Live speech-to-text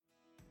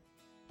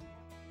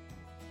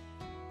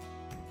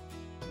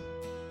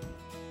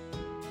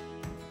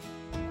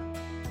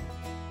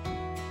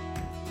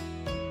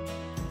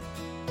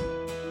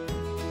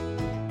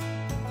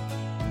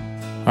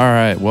All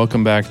right,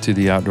 welcome back to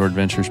the Outdoor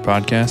Adventures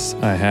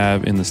Podcast. I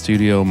have in the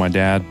studio my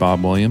dad,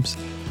 Bob Williams.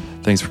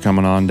 Thanks for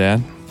coming on,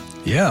 Dad.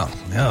 Yeah,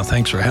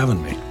 thanks for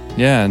having me.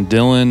 Yeah, and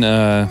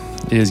Dylan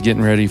is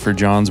getting ready for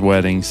John's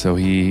wedding, so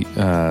he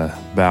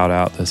bowed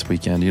out this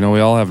weekend. You know, we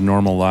all have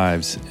normal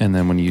lives, and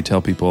then when you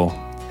tell people,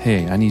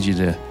 hey, I need you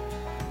to,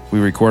 we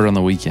record on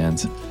the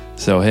weekends.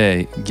 So,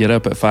 hey, get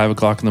up at 5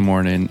 o'clock in the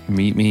morning,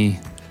 meet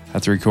me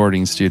at the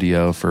recording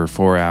studio for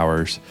 4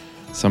 hours.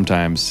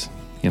 Sometimes,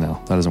 you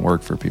know, that doesn't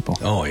work for people.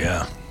 Oh,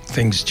 yeah.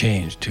 Things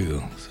change,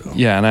 too. So.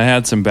 Yeah, and I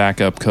had some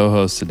backup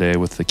co-hosts today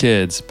with the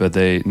kids, but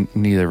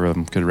neither of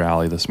them could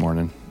rally this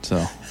morning.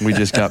 So we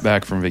just got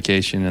back from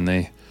vacation, and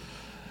they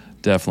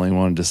definitely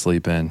wanted to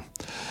sleep in.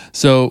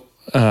 So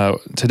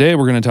today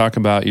we're going to talk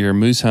about your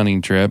moose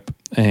hunting trip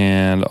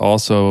and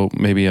also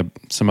maybe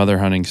some other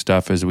hunting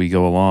stuff as we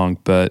go along.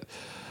 But,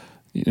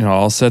 you know,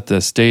 I'll set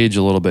the stage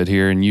a little bit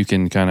here, and you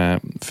can kind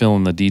of fill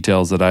in the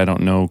details that I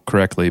don't know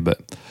correctly.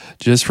 But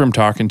just from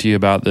talking to you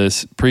about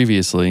this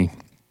previously,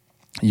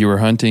 you were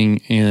hunting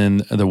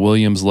in the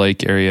Williams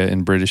Lake area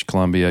in British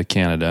Columbia,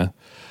 Canada.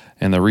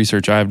 And the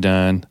research I've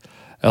done,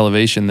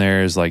 elevation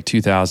there is like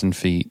 2,000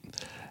 feet.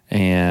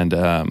 And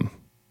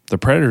the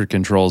predator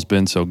control has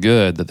been so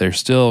good that they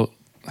still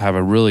have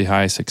a really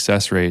high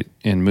success rate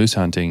in moose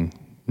hunting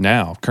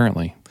now,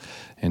 currently,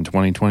 in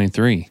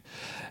 2023.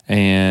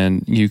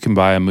 And you can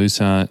buy a moose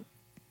hunt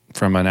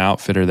from an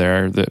outfitter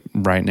there that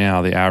right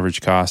now the average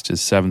cost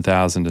is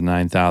 $7,000 to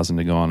 $9,000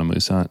 to go on a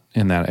moose hunt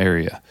in that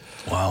area.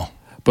 Wow.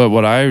 But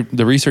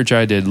the research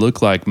I did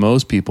looked like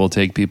most people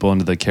take people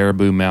into the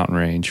Caribou Mountain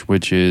Range,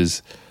 which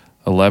is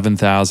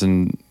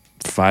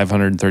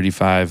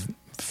 11,535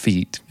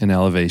 feet in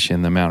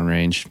elevation, the mountain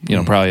range, you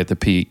know, probably at the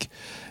peak,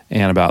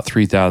 and about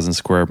 3,000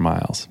 square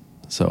miles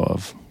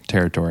of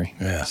territory.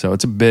 Yeah. So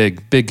it's a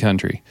big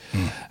country.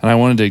 And I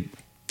wanted to,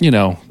 you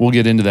know, we'll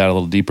get into that a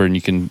little deeper, and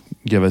you can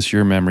give us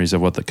your memories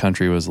of what the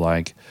country was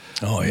like.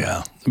 Oh,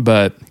 yeah.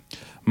 But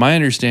my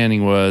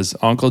understanding was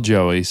Uncle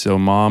Joey, so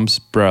Mom's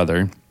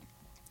brother,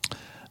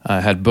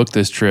 had booked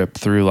this trip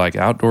through like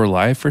Outdoor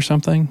Life or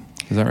something.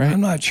 Is that right?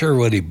 I'm not sure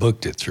what he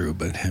booked it through,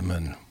 but him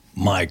and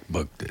Mike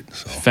booked it.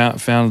 So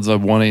Found the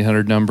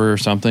 1-800 number or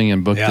something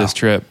and booked this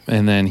trip.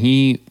 And then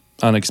he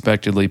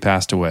unexpectedly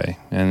passed away.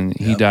 And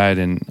he died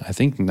in, I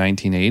think,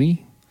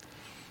 1980.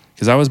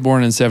 Because I was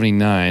born in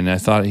 79. I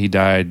thought he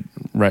died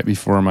right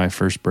before my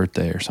first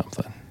birthday or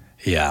something.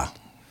 Yeah,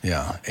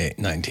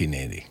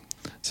 1980.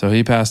 So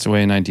he passed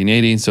away in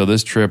 1980. So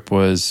this trip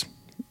was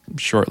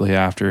shortly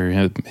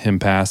after him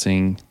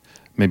passing,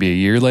 maybe a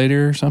year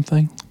later or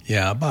something.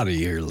 Yeah, about a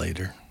year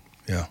later.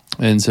 Yeah.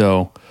 And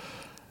so,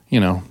 you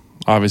know,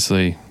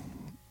 obviously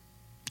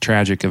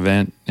tragic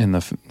event in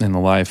the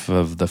life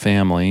of the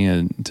family,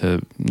 and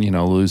to, you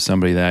know, lose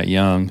somebody that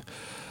young.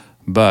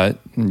 But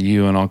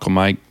you and Uncle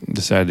Mike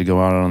decided to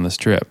go out on this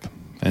trip.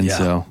 And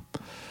so,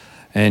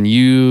 and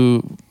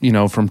you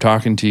know, from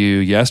talking to you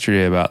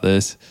yesterday about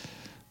this,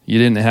 you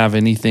didn't have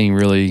anything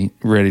really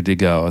ready to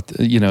go.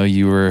 You know,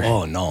 you were...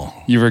 Oh, no.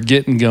 You were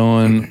getting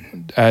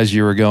going as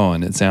you were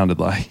going, it sounded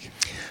like.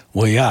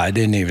 Well, yeah, I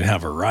didn't even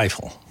have a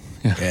rifle.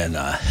 Yeah. And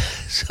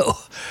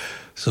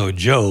so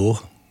Joe,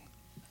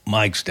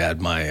 Mike's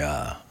dad,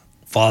 my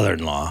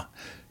father-in-law,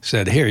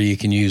 said, here, you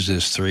can use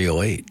this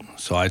 308.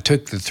 So I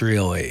took the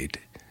 308,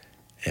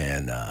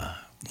 and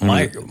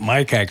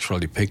Mike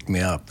actually picked me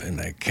up in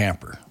a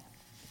camper.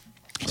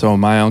 So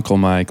my Uncle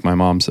Mike, my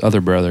mom's other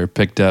brother,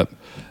 picked up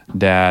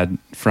Dad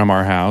from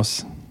our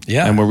house.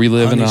 Yeah. And were we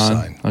living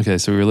on? Okay,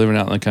 so we were living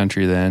out in the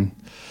country then.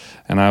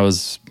 And I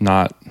was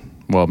not,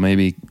 well,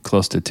 maybe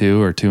close to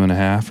 2 or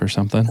 2.5 or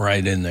something.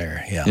 Right in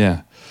there, yeah.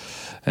 Yeah.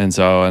 And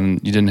so, and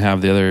you didn't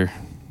have the other,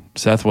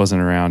 Seth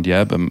wasn't around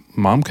yet, but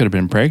Mom could have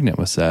been pregnant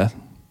with Seth.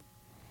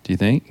 Do you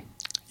think?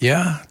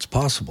 Yeah, it's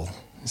possible.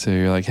 So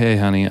you're like, hey,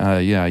 honey,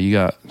 yeah, you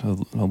got a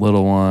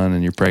little one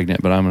and you're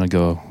pregnant, but I'm going to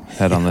go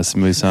head on this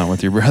moose hunt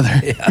with your brother.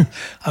 Yeah,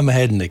 I'm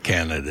heading to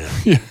Canada.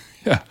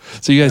 Yeah.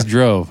 So you guys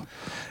drove.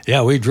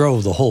 Yeah, we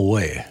drove the whole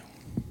way.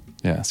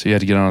 Yeah. So you had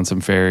to get on some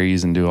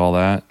ferries and do all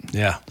that.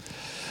 Yeah.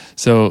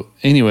 So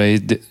anyway,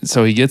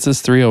 so he gets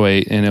this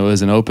 308, and it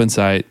was an open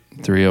sight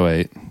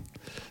 308.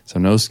 So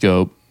no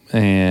scope.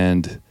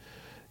 And,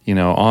 you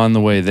know, on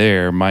the way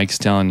there, Mike's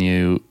telling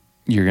you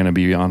you're going to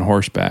be on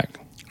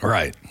horseback.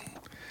 Right.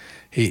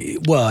 He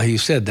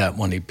said that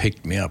when he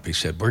picked me up. He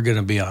said, we're going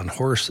to be on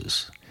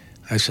horses.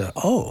 I said,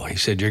 oh, he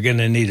said, you're going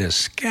to need a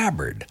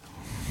scabbard.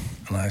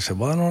 And I said,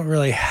 well, I don't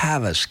really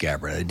have a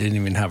scabbard. I didn't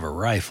even have a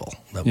rifle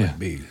that would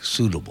be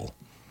suitable.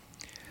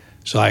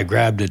 So I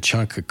grabbed a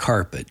chunk of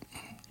carpet,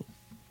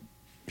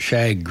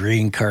 shag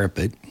green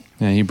carpet.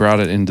 Yeah, he brought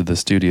it into the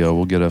studio.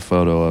 We'll get a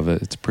photo of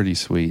it. It's pretty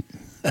sweet.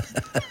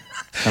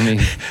 I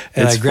mean,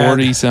 it's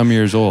 40-some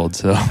years old,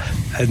 so.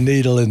 A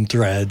needle and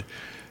thread.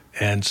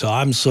 And so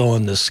I'm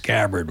sewing the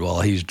scabbard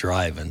while he's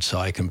driving so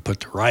I can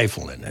put the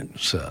rifle in it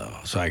so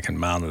I can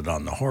mount it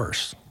on the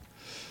horse.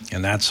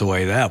 And that's the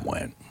way that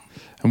went.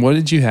 And what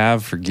did you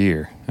have for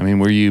gear? I mean,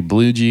 were you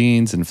blue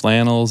jeans and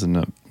flannels and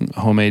a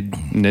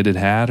homemade knitted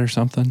hat or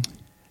something?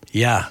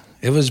 Yeah.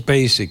 It was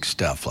basic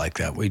stuff like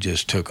that. We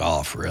just took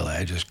off, really.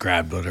 I just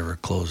grabbed whatever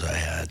clothes I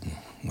had, and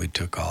we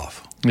took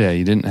off. Yeah,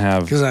 you didn't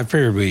have... Because I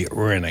figured we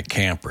were in a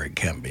camper. It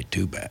can't be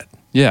too bad.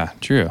 Yeah,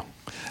 true.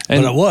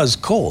 But it was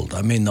cold.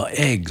 I mean, the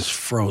eggs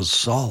froze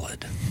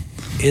solid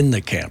in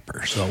the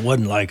camper, so it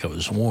wasn't like it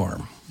was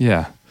warm.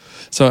 Yeah.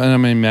 So, and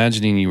I'm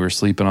imagining you were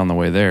sleeping on the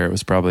way there. It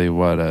was probably,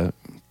 what, a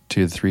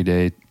 2 to 3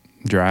 day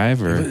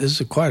drive? Or? It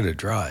was quite a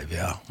drive,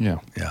 yeah. Yeah.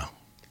 Yeah.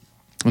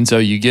 And so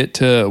you get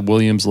to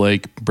Williams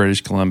Lake,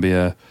 British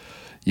Columbia.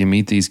 You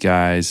meet these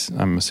guys.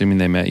 I'm assuming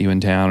they met you in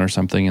town or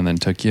something and then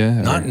took you?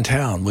 Not in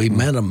town. We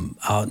met them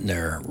out in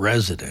their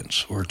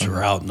residence, which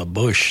were out in the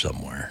bush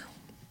somewhere.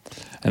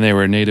 And they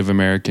were Native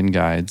American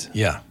guides.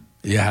 Yeah.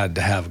 You had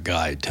to have a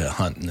guide to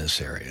hunt in this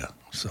area.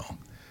 So,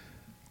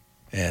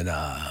 and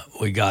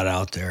we got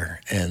out there,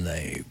 and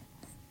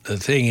the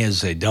thing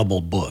is they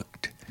double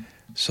booked.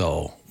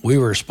 So we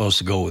were supposed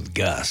to go with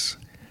Gus,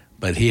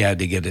 but he had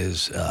to get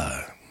his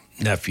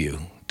nephew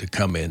to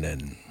come in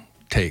and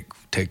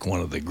take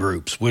one of the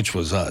groups, which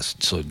was us.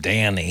 So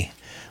Danny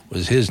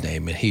was his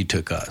name, and he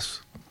took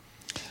us.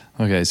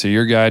 Okay, so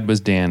your guide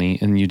was Danny,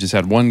 and you just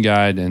had one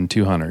guide and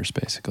 2 hunters,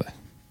 basically.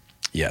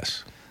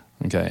 Yes.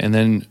 Okay, and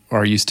then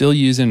are you still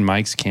using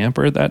Mike's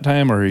camper at that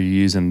time, or are you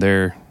using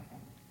their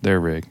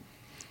rig?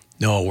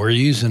 No, we're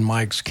using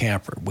Mike's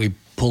camper. We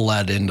pull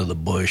that into the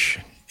bush,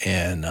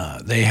 and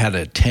they had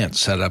a tent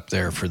set up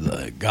there for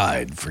the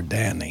guide, for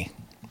Danny.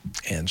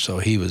 And so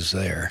he was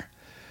there.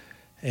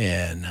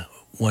 And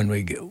when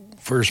we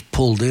first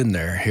pulled in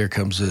there, here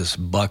comes this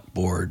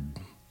buckboard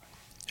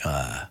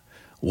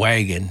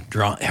wagon,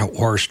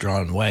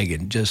 horse-drawn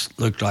wagon, just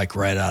looked like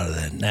right out of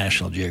the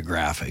National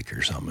Geographic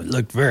or something. It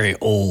looked very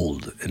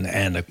old and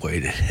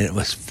antiquated. It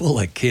was full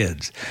of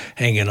kids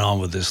hanging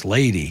on with this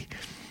lady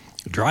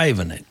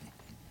driving it.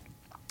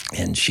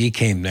 And she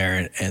came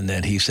there, and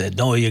then he said,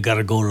 no, you got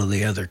to go to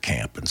the other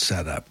camp and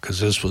set up, because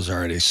this was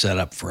already set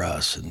up for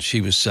us, and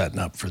she was setting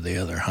up for the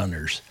other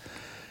hunters.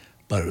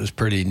 But it was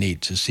pretty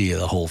neat to see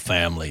the whole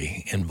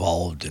family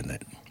involved in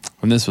it.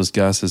 And this was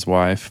Gus's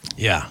wife?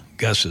 Yeah,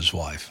 Gus's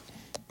wife.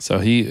 So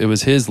it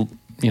was his,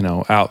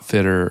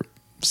 outfitter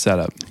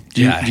setup.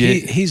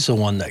 He's the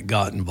one that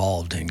got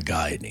involved in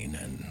guiding,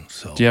 and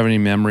so. Do you have any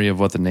memory of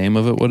what the name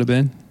of it would have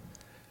been?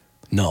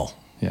 No.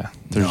 Yeah.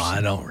 No,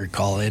 I don't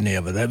recall any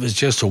of it. That was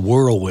just a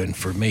whirlwind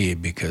for me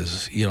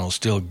because,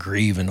 still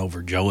grieving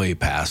over Joey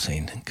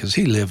passing, because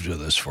he lived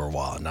with us for a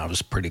while, and I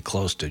was pretty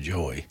close to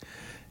Joey.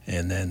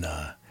 And then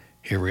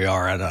here we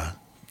are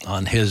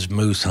on his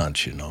moose hunt,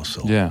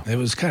 so yeah. It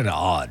was kind of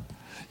odd.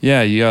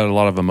 Yeah, you got a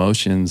lot of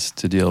emotions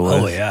to deal with.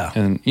 Oh, yeah.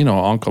 And,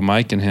 Uncle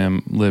Mike and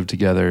him lived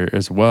together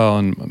as well,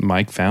 and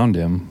Mike found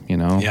him,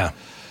 Yeah.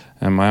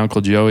 And my Uncle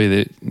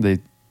Joey, they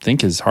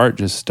think his heart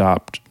just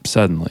stopped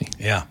suddenly.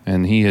 Yeah.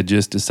 And he had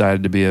just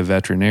decided to be a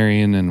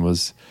veterinarian and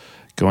was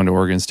going to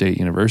Oregon State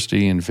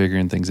University and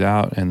figuring things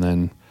out. And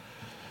then,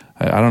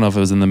 I don't know if it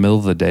was in the middle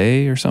of the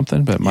day or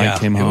something, but Mike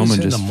came home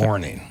and just... in the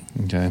morning.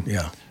 Okay.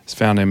 Yeah. Just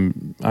found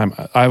him...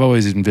 I've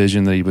always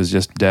envisioned that he was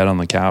just dead on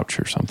the couch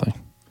or something.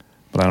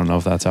 But I don't know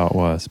if that's how it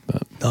was.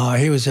 But no,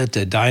 he was at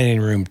the dining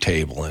room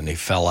table, and he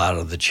fell out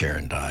of the chair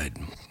and died.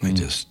 He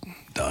just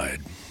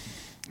died.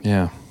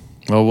 Yeah.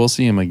 Well, we'll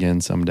see him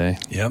again someday.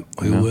 Yep,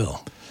 we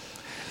will.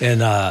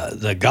 And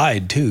the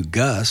guide, too,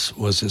 Gus,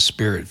 was a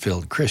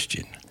spirit-filled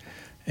Christian.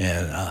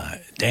 And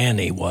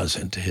Danny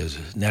wasn't,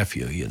 his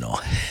nephew,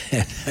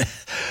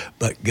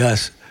 But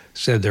Gus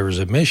said there was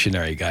a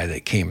missionary guy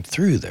that came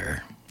through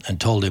there and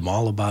told him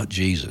all about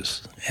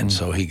Jesus. And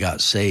so he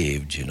got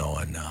saved,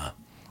 and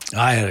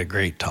I had a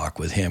great talk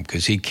with him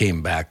because he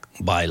came back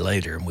by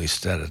later, and we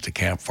sat at the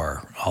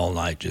campfire all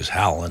night just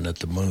howling at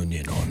the moon,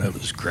 and it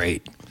was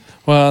great.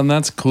 Well, and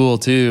that's cool,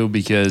 too,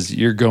 because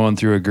you're going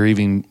through a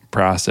grieving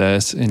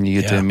process, and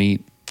you get to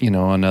meet,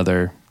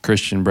 another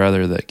Christian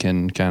brother that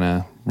can kind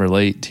of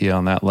relate to you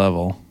on that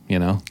level,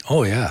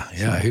 Oh, yeah.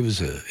 Yeah,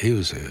 so. He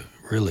was a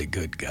really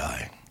good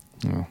guy.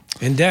 Yeah.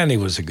 And Danny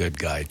was a good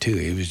guy, too.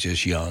 He was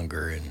just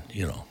younger and,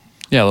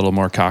 Yeah, a little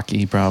more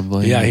cocky,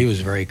 probably. Yeah, he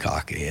was very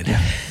cocky and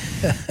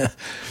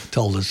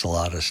told us a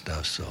lot of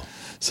stuff,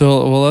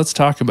 So, well, let's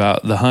talk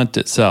about the hunt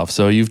itself.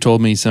 So you've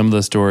told me some of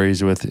the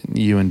stories with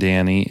you and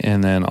Danny,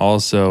 and then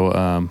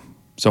also,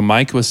 so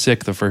Mike was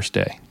sick the first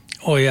day.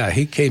 Oh, yeah,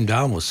 he came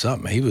down with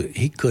something.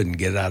 He couldn't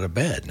get out of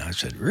bed. And I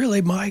said,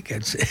 really, Mike?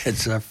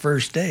 It's our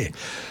first day.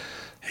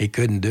 He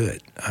couldn't do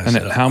it.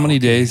 And how many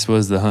days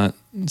was the hunt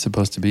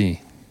supposed to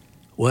be?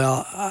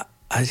 Well,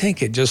 I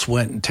think it just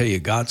went until you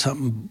got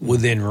something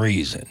within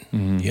reason.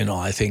 Mm-hmm.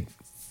 I think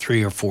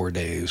 3 or 4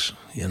 days,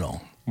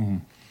 Mm-hmm.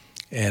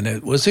 And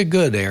it was a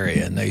good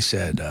area. And they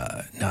said,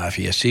 now, if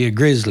you see a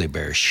grizzly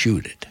bear,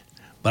 shoot it.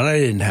 But I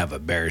didn't have a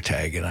bear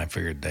tag, and I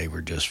figured they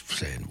were just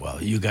saying,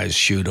 well, you guys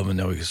shoot them, and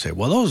then we could say,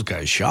 well, those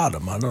guys shot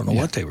them. I don't know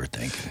what they were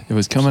thinking. It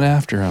was coming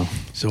after them.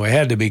 So we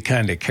had to be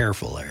kind of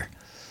careful there.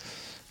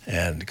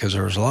 And because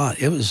there was a lot,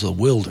 it was the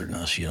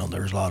wilderness,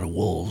 there was a lot of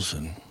wolves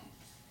and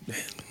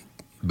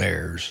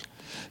bears.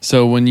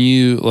 So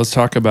let's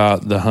talk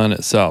about the hunt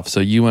itself.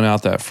 So you went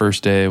out that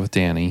first day with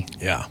Danny.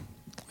 Yeah.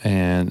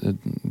 And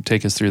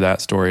take us through that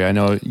story. I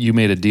know you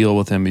made a deal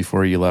with him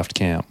before you left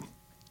camp.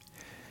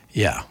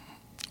 Yeah.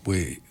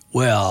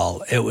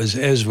 Well, it was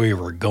as we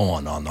were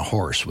going on the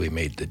horse, we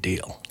made the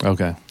deal.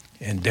 Okay.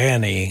 And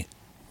Danny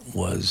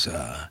was,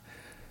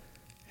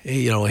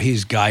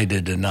 he's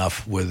guided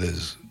enough with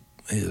his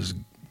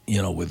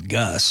with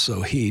Gus,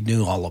 so he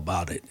knew all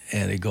about it.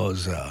 And he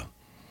goes,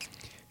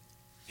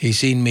 he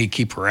seen me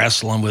keep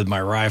wrestling with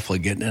my rifle,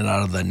 getting it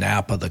out of the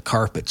nap of the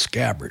carpet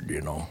scabbard,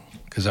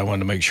 because I wanted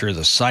to make sure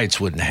the sights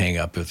wouldn't hang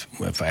up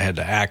if I had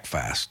to act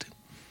fast.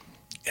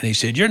 And he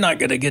said, "You're not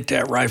going to get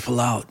that rifle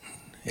out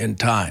in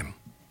time."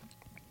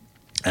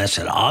 And I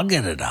said, "I'll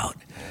get it out."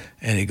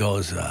 And he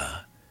goes,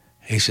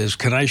 he says,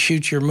 "Can I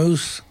shoot your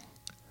moose?"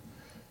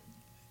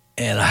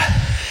 And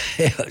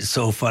it was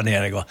so funny.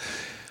 And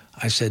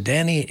I said,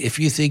 "Danny, if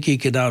you think he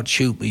could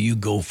outshoot me, you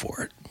go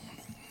for it."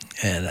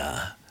 And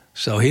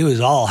so he was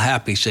all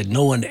happy. He said,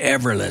 "No one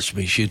ever lets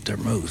me shoot their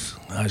moose."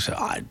 I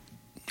said,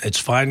 "It's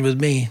fine with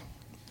me."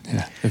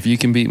 Yeah, if you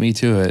can beat me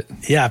to it.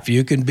 Yeah, if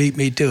you can beat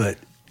me to it.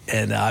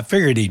 And I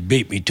figured he'd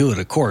beat me to it,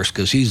 of course,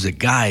 because he's the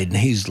guide and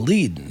he's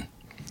leading.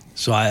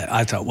 So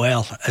I thought,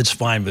 well, it's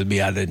fine with me.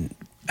 I didn't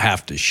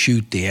have to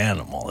shoot the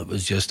animal. It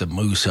was just a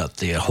moose hunt,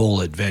 the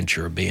whole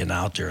adventure of being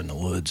out there in the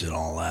woods and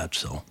all that.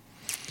 So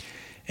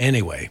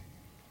anyway,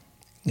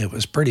 it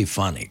was pretty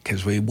funny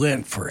because we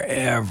went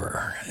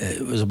forever.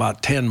 It was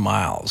about 10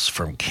 miles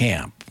from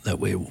camp that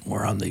we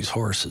were on these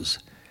horses.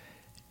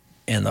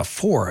 And the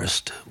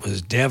forest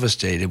was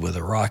devastated with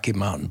a Rocky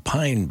Mountain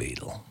pine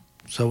beetle.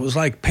 So it was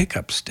like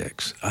pickup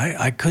sticks.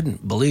 I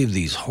couldn't believe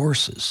these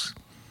horses.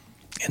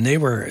 And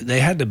they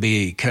had to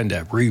be kind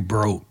of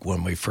rebroke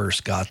when we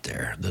first got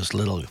there. This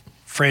little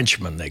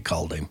Frenchman, they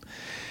called him.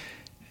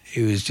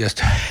 He was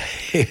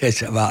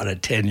about a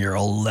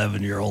 10-year-old,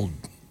 11-year-old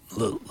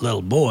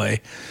little boy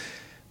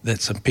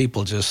that some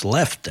people just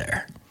left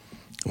there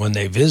when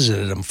they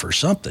visited him for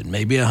something,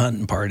 maybe a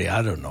hunting party,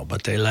 I don't know,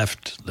 but they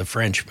left the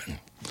Frenchman.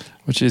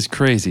 Which is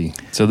crazy.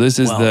 So this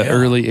is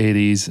early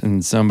 80s,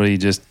 and somebody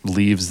just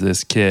leaves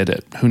this kid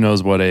at who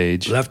knows what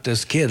age. Left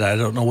this kid. I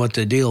don't know what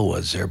the deal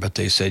was there, but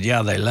they said,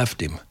 yeah, they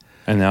left him.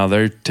 And now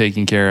they're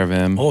taking care of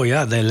him. Oh,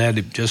 yeah, they let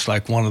him just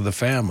like one of the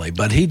family.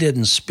 But he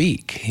didn't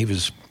speak. He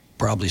was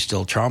probably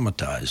still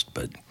traumatized,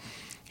 but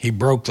he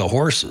broke the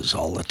horses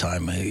all the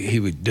time. He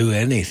would do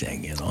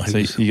anything, So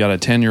you got a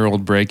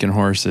 10-year-old breaking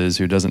horses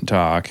who doesn't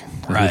talk,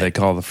 right. Who they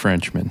call the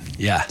Frenchman.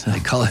 Yeah, they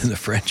call him the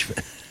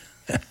Frenchman.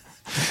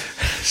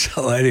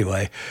 So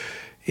anyway,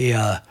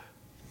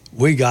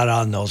 we got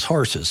on those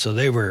horses. So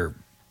they're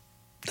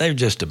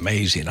just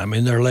amazing. I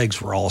mean, their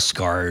legs were all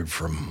scarred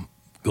from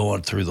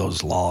going through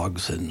those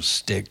logs and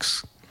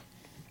sticks.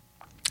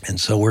 And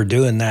so we're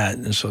doing that.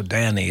 And so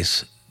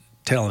Danny's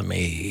telling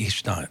me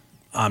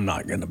I'm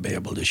not going to be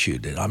able to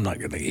shoot it. I'm not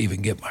going to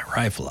even get my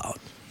rifle out.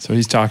 So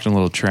he's talking a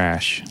little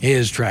trash. He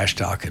is trash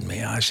talking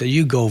me. I said,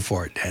 "You go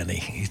for it,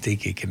 Danny. You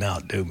think he can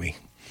outdo me?"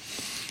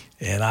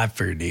 And I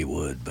figured he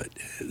would. But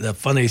the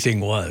funny thing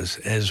was,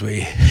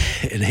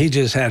 and he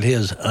just had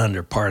his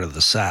under part of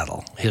the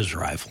saddle, his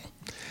rifle.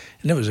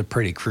 And it was a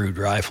pretty crude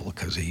rifle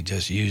because he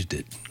just used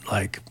it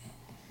like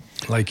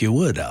you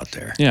would out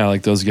there. Yeah,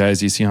 like those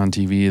guys you see on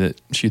TV that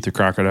shoot the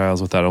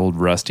crocodiles with that old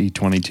rusty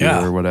 22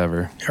 or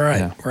whatever. Right,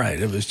 yeah. Right.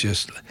 It was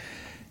just,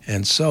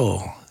 and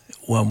so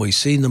when we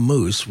seen the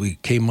moose, we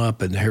came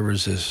up and there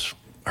was this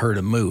herd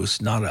of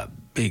moose, not a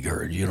big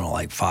herd,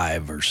 like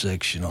 5 or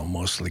 6,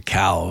 mostly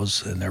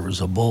cows, and there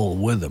was a bull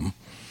with them.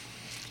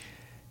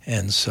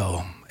 And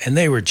so, and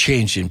they were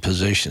changing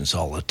positions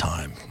all the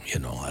time,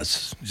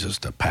 that's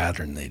just a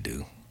pattern they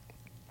do.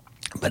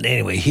 But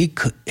anyway,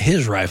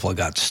 his rifle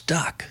got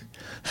stuck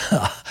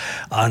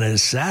on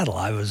his saddle.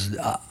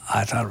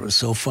 I thought it was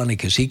so funny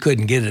because he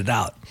couldn't get it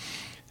out.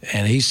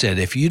 And he said,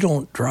 "If you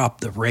don't drop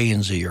the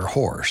reins of your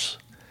horse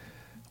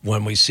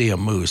when we see a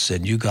moose,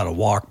 then you got to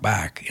walk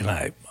back." And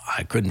I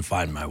couldn't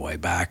find my way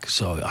back,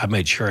 so I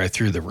made sure I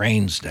threw the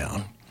reins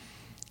down.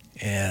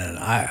 And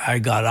I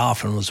got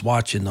off and was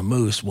watching the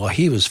moose. Well,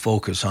 he was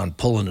focused on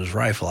pulling his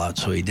rifle out,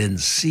 so he didn't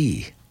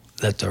see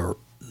that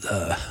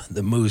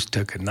the moose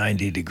took a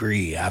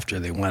 90-degree after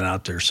they went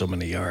out there so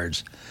many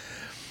yards.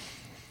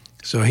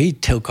 So he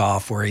took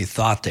off where he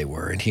thought they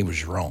were, and he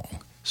was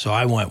wrong. So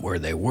I went where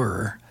they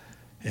were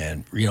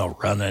and,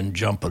 running,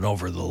 jumping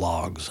over the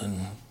logs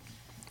and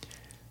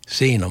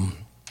seeing them.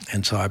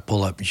 And so I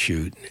pull up and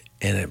shoot,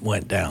 and it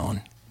went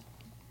down.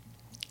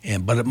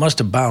 But it must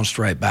have bounced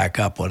right back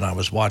up when I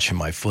was watching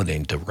my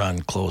footing to run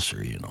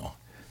closer,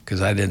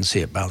 because I didn't see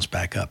it bounce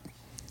back up.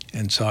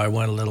 And so I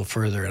went a little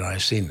further, and I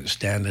seen it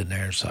standing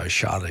there, so I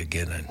shot it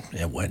again, and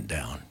it went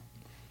down.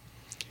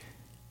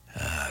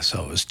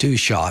 So it was 2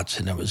 shots,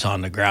 and it was on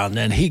the ground.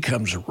 Then he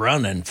comes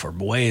running from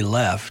way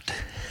left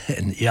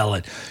and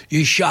yelling,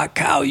 "You shot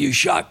cow, you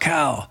shot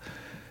cow,"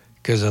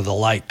 because of the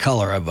light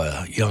color of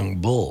a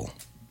young bull.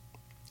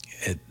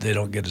 They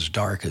don't get as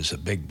dark as the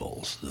big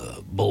bulls,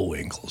 the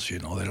bullwinkles, they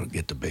don't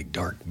get the big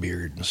dark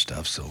beard and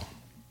stuff. So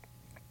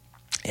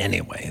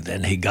Anyway,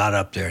 then he got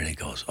up there and he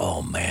goes,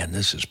 "Oh man,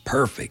 this is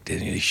perfect."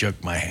 And he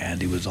shook my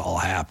hand. He was all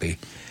happy.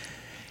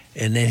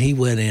 And then he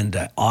went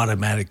into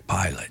automatic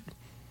pilot,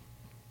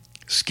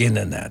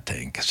 skinning that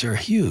thing because they're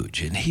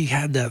huge. And he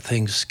had that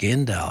thing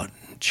skinned out,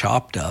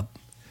 chopped up.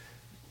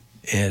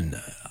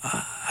 And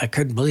I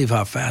couldn't believe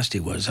how fast he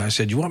was. I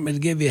said, "You want me to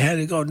give you a head?"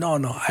 He'd go,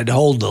 No. I'd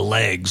hold the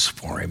legs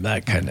for him,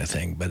 that kind of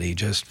thing. But he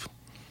just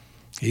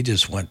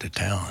went to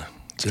town.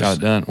 Got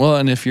it done. Well,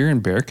 and if you're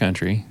in bear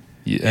country,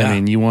 I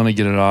mean, you want to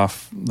get it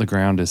off the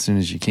ground as soon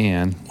as you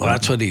can. Well,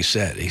 that's what he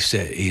said. He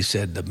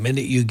said the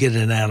minute you get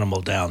an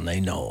animal down,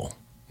 they know.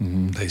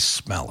 Mm-hmm. They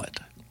smell it.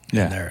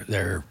 Yeah. And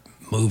they're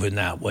moving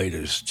that way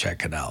to just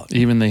check it out.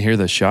 Even they hear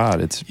the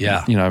shot. It's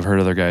I've heard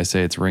other guys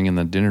say it's ringing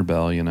the dinner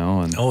bell,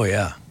 and oh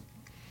yeah.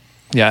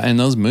 Yeah, and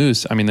those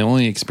moose, I mean, the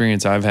only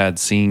experience I've had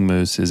seeing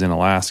moose is in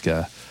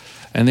Alaska,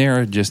 and they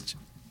are just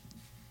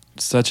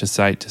such a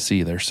sight to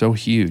see. They're so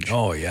huge.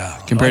 Oh,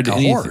 yeah. Compared like to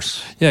a anything,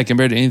 horse. Yeah,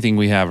 compared to anything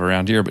we have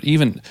around here. But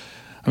even,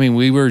 I mean,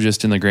 we were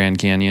just in the Grand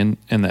Canyon,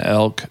 and the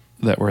elk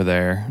that were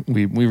there,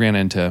 we ran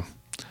into,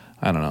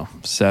 I don't know,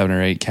 7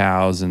 or 8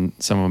 cows, and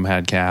some of them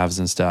had calves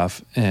and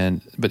stuff.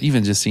 But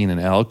even just seeing an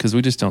elk, because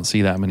we just don't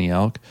see that many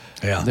elk,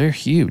 they're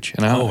huge.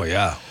 And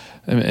yeah.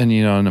 And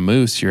in a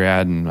moose, you're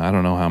adding, I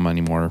don't know how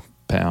many more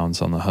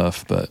pounds on the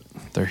hoof, but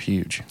they're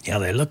huge. Yeah,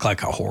 they look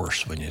like a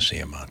horse when you see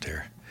them out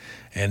there.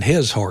 And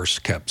his horse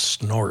kept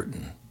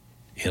snorting,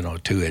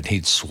 to it.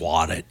 He'd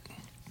swat it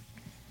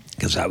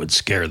because that would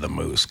scare the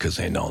moose because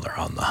they know they're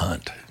on the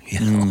hunt,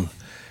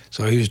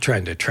 So he was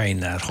trying to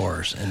train that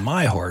horse. And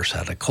my horse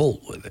had a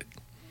colt with it.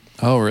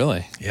 Oh,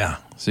 really? Yeah.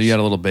 So you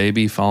got a little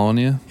baby following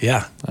you?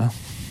 Yeah. Oh.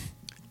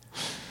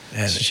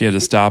 And so she had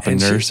to stop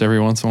and nurse every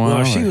once in a while?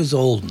 Well, she was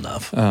old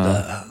enough,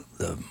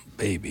 the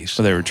baby.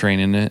 So they were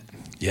training it?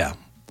 Yeah.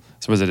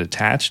 So was it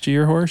attached to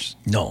your horse?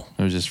 No.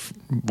 It was just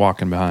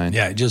walking behind?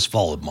 Yeah, it just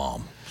followed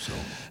mom.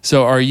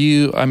 So are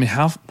you, I mean,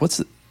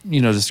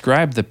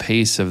 describe the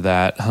pace of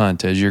that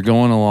hunt as you're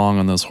going along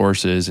on those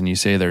horses and you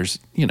say there's,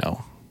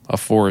 a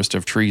forest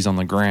of trees on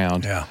the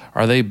ground. Yeah.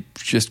 Are they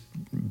just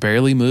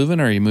barely moving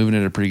or are you moving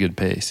at a pretty good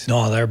pace?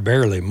 No, they're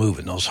barely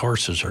moving. Those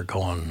horses are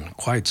going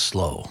quite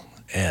slow.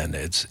 And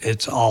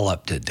it's all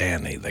up to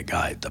Danny, the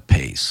guide, the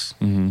pace.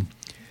 Mm-hmm.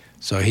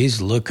 So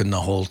he's looking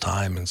the whole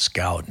time and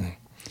scouting.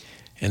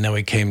 And then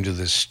we came to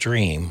this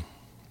stream,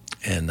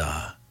 and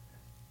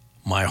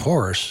my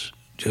horse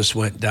just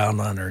went down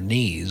on her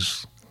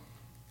knees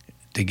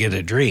to get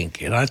a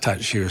drink. And I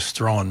thought she was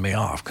throwing me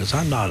off because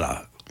I'm not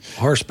a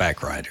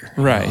horseback rider.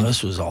 Right.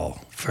 This was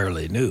all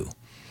fairly new.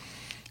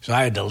 So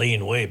I had to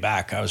lean way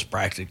back. I was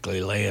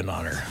practically laying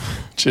on her.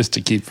 Just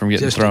to keep from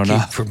getting thrown off. Just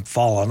to keep from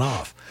falling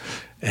off.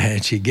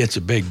 And she gets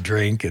a big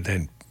drink and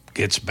then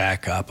gets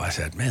back up. I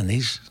said, man,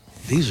 these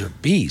are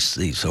beasts,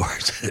 these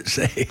horses.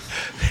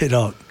 They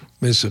don't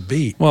miss a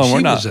beat. Well,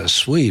 she was a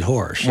sweet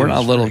horse. We're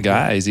not little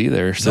guys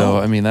either. So,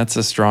 I mean, that's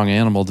a strong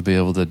animal to be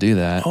able to do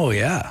that. Oh,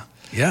 yeah.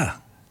 Yeah.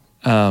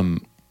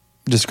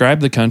 Describe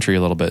the country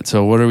a little bit.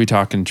 So what are we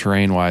talking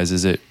terrain-wise?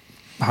 Is it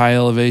high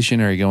elevation?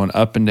 Are you going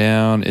up and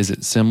down? Is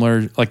it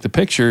similar? Like the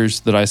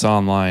pictures that I saw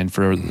online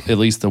for at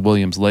least the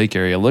Williams Lake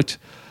area looked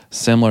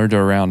similar to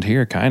around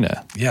here, kind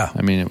of. Yeah.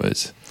 I mean, it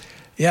was.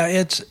 Yeah,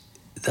 it's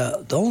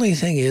the only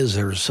thing is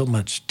there's so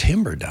much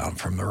timber down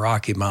from the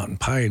Rocky Mountain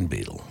pine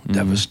beetle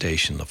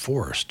devastation, the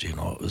forest. It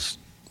was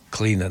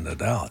cleaning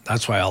it out.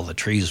 That's why all the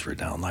trees were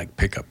down like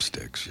pickup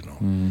sticks.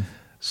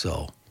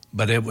 So,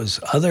 but it was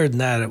other than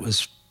that, it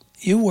was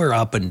you were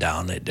up and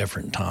down at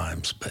different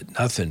times, but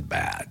nothing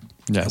bad.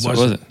 Yeah, it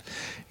wasn't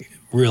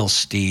real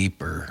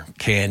steep or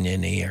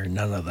canyony or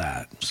none of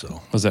that. So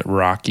was it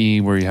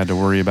rocky where you had to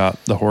worry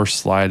about the horse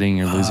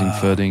sliding or losing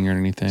footing or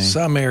anything?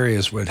 Some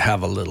areas would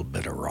have a little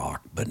bit of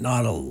rock, but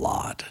not a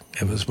lot.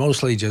 It was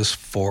mostly just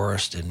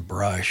forest and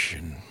brush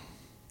and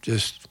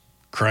just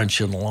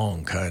crunching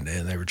along kind of.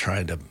 And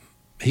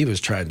he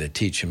was trying to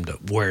teach him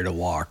where to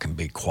walk and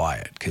be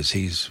quiet because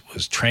he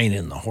was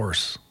training the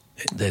horse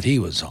that he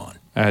was on.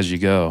 As you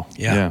go.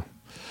 Yeah.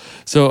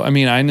 So, I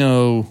mean, I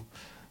know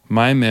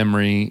my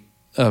memory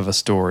of a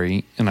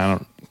story,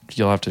 and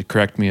you'll have to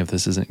correct me if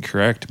this isn't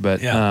correct,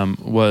 but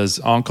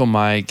was Uncle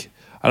Mike,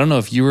 I don't know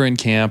if you were in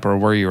camp or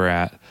where you were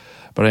at,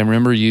 but I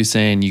remember you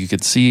saying you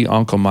could see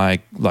Uncle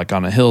Mike like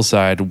on a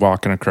hillside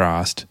walking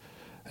across,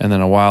 and then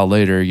a while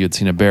later you'd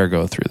seen a bear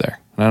go through there.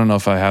 And I don't know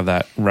if I have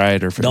that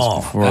right or if it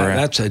was before. No,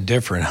 that's a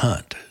different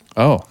hunt.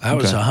 Oh, that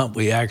was a hunt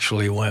we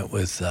actually went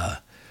with.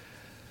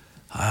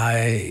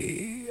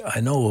 I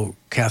know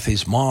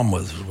Kathy's mom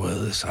was with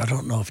us. I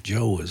don't know if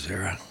Joe was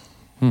there.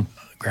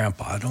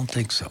 Grandpa, I don't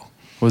think so.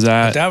 Was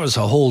that? But that was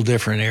a whole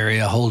different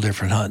area, a whole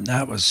different hunt.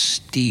 That was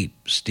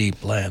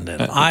steep land.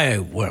 And I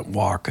went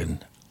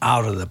walking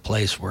out of the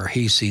place where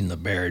he seen the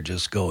bear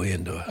just go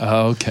into it.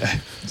 Oh,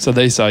 okay. So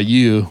they saw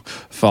you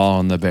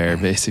following the bear,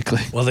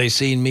 basically. Well, they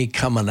seen me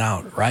coming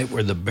out right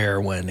where the bear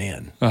went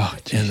in. Oh,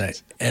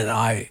 geez. And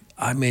I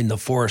mean, the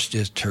forest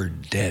just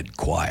turned dead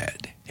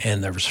quiet.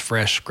 and there was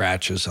fresh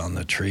scratches on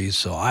the trees.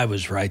 So I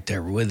was right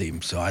there with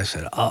him. So I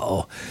said,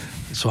 uh-oh.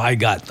 So I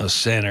got in the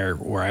center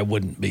where I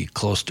wouldn't be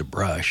close to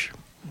brush.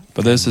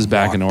 But this is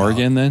back in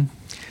Oregon then?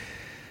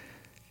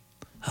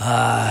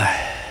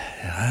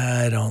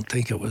 I don't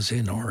think it was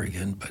in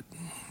Oregon, but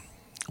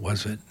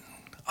was it?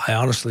 I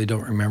honestly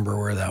don't remember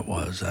where that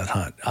was, that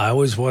hunt. I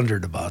always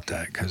wondered about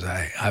that because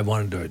I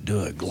wanted to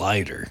do a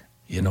glider,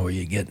 where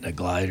you get in a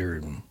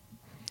glider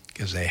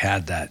because they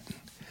had that.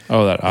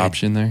 Oh, that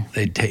option there?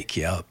 They'd take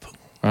you up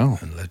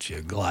and let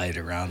you glide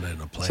around in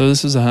a plane. So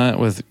this is a hunt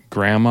with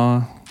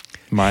Grandma,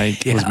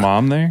 Mike. Was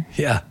Mom there?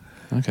 Yeah.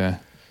 Okay.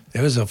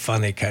 It was a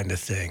funny kind of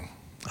thing.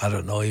 I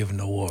don't even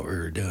know what we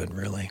were doing,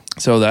 really.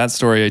 So that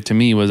story, to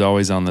me, was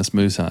always on this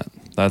moose hunt.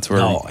 That's where...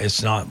 No,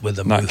 it's not with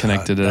the moose Not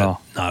connected hunt. at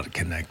all? Not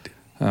connected.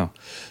 Oh.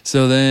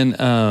 So then,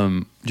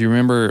 do you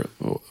remember,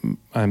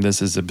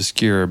 this is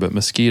obscure, but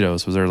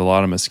mosquitoes. Was there a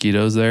lot of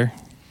mosquitoes there?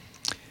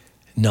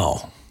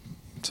 No.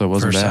 So it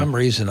wasn't bad? For some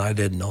reason, I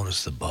didn't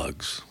notice the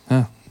bugs.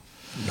 Huh.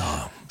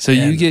 No. So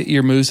you get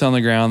your moose on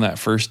the ground that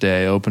first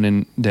day,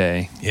 opening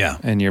day. Yeah.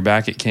 And you're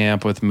back at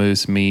camp with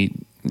moose meat,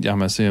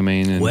 I'm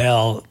assuming.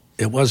 Well,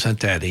 it wasn't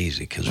that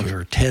easy because we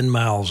were 10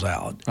 miles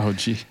out. Oh,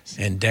 geez.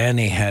 And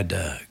Danny had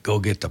to go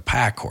get the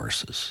pack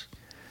horses.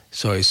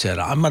 So he said,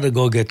 I'm going to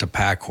go get the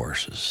pack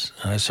horses.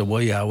 And I said,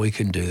 well, yeah, we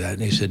can do that.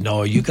 And he said,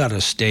 no, you got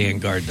to stay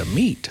and guard the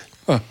meat.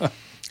 And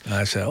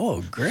I said,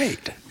 oh,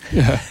 great.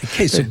 Yeah. In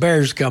case the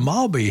bears come,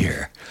 I'll be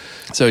here.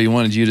 So he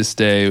wanted you to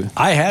stay.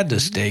 I had to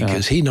stay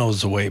because he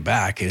knows the way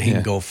back and he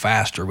can go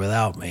faster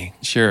without me.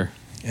 Sure.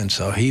 And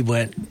so he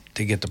went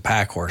to get the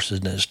pack horses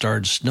and it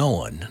started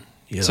snowing.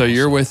 So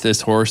you're with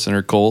this horse and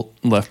her colt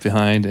left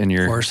behind and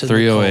you're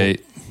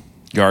 308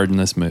 guarding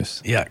this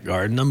moose. Yeah,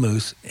 guarding the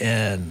moose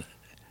and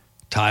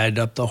tied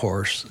up the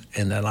horse.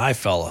 And then I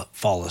fall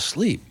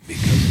asleep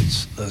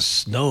because the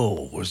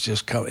snow was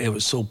just coming. It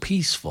was so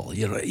peaceful.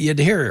 You'd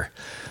hear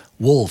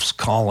wolves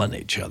calling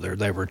each other.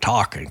 They were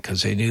talking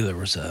because they knew there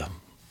was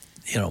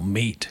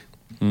meat,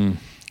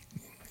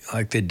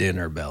 like the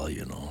dinner bell,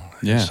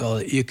 Yeah. So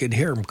you could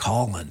hear them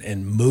calling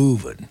and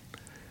moving.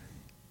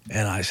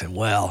 And I said,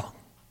 well,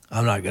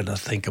 I'm not going to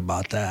think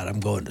about that. I'm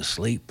going to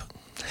sleep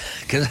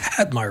because I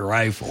had my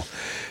rifle,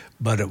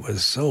 but it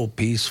was so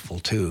peaceful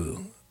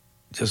too.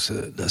 Just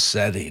the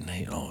setting,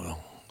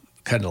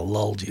 kind of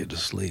lulled you to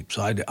sleep.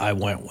 So I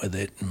went with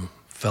it and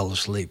fell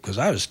asleep because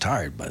I was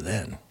tired by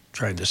then,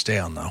 trying to stay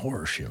on the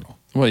horse,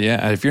 Well,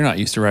 yeah, if you're not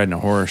used to riding a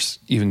horse,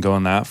 even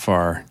going that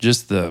far,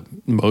 just the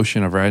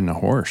motion of riding a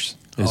horse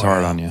is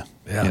hard on you,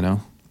 And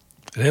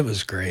it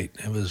was great.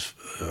 It was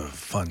a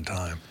fun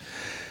time.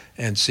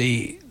 And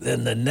see,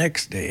 then the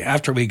next day,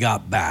 after we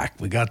got back,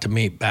 we got to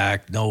meet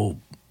back,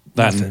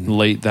 nothing.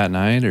 Late that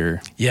night,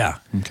 or? Yeah.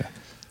 Okay.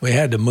 We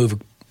had to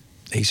move.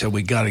 He said,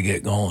 we got to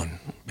get going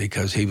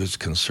because he was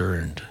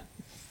concerned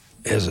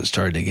as it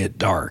started to get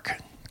dark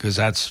because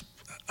that's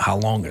how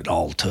long it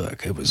all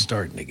took. It was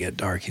starting to get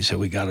dark. He said,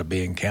 we got to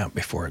be in camp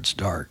before it's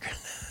dark.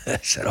 I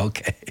said,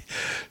 okay.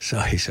 So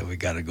he said, we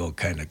got to go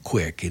kind of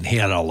quick. And he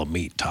had all the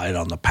meat tied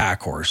on the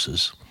pack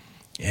horses.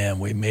 And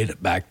we made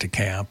it back to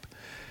camp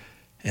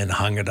and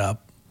hung it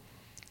up.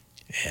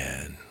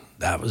 And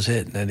that was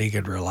it. And then he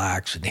could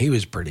relax. And he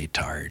was pretty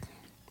tired,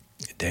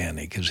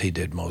 Danny, because he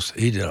did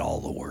all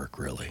the work,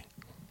 really.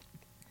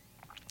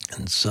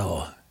 And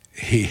so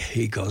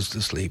he goes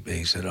to sleep. And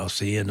he said, I'll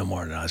see you in the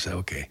morning. I said,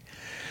 okay.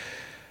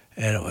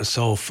 And it was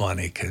so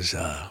funny because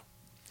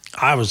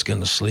I was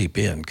going to sleep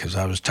in because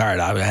I was tired.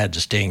 I had to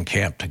stay in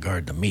camp to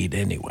guard the meat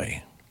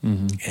anyway.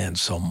 Mm-hmm. And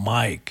so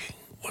Mike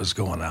was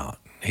going out.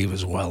 He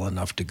was well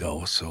enough to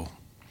go. So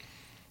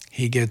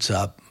he gets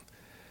up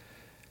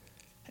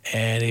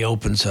and he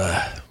opens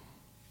a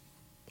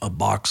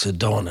box of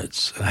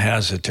donuts and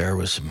has it there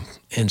with some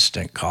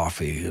instant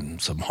coffee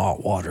and some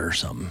hot water or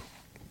something.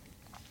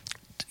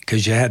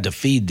 Because you had to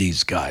feed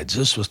these guides.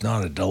 This was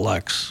not a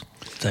deluxe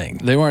thing.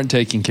 They weren't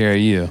taking care of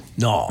you.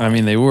 No. I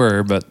mean, they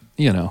were, but,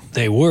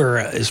 They were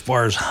as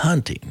far as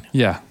hunting.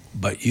 Yeah.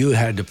 But you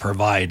had to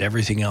provide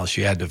everything else.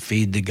 You had to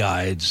feed the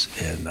guides.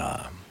 And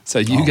so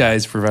you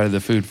guys provided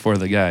the food for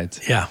the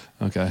guides? Yeah.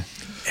 Okay.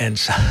 And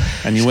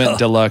you went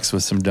deluxe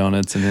with some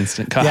donuts and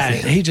instant coffee. Yeah,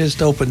 he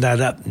just opened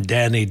that up, and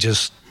Danny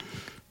just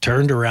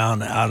turned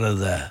around out of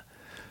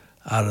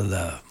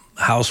the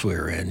house we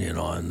were in, in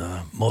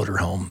the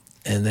motorhome,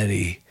 and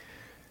then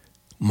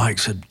Mike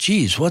said,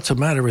 geez, what's the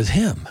matter with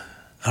him?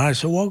 And I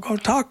said, well, go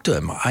talk to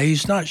him.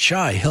 He's not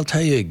shy. He'll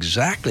tell you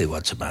exactly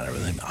what's the matter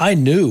with him. I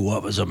knew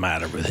what was the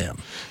matter with him.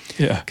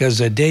 Yeah. Because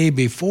the day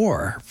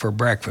before for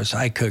breakfast,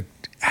 I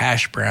cooked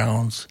hash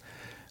browns,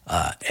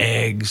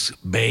 eggs,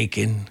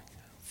 bacon,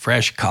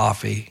 fresh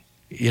coffee,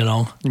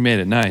 You made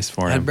it nice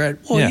for him. And bread.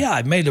 Well, yeah,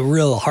 I made a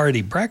real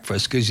hearty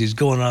breakfast because he's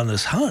going on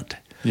this hunt.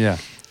 Yeah.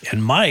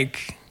 And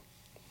Mike,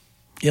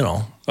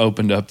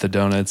 opened up the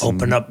donuts. And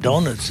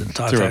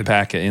threw a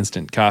pack of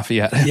instant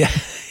coffee at him. Yeah.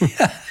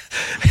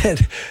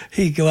 And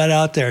he went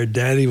out there, and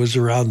Danny was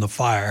around the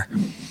fire.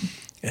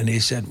 And he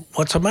said,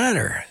 what's the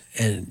matter?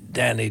 And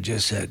Danny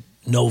just said,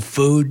 no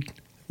food,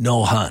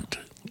 no hunt.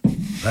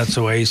 That's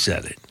the way he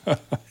said it.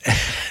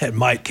 And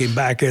Mike came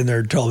back in there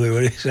and told me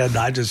what he said, and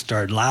I just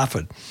started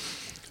laughing.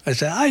 I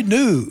said, I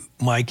knew,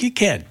 Mike, you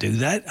can't do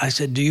that. I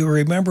said, do you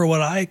remember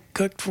what I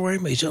cooked for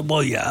him? He said,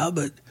 well, yeah,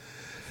 but...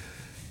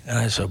 And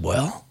I said,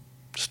 well,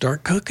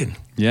 start cooking.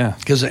 Yeah.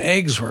 Because the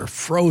eggs were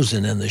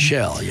frozen in the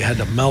shell. You had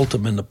to melt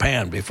them in the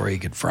pan before you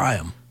could fry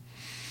them.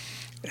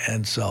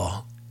 And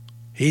so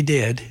he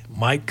did.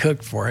 Mike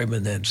cooked for him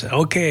and then said,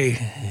 okay.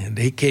 And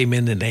he came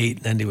in and ate,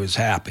 and then he was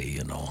happy,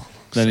 you know.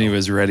 Then he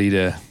was ready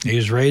to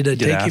take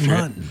him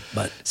hunting.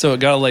 But so it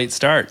got a late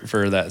start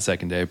for that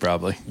second day,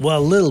 probably. Well,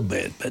 a little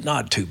bit, but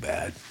not too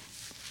bad.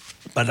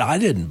 But I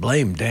didn't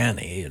blame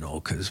Danny, you know,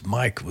 because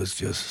Mike was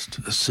just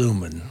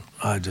assuming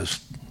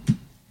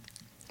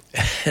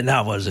and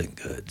that wasn't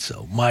good.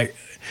 So Mike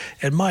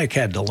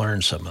had to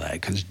learn some of that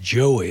because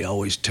Joey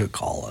always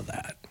took all of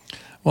that.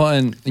 Well,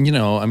 and you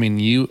know, I mean,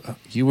 you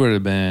would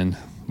have been,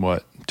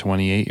 what,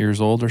 28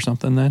 years old or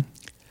something then?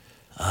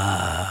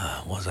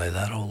 Was I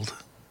that old?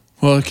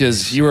 Well,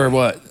 because you were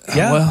what?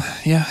 Yeah.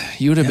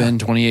 You would have been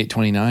 28,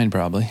 29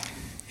 probably.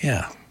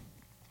 Yeah.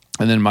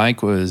 And then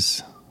Mike would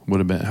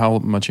have been, how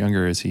much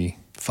younger is he?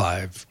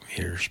 5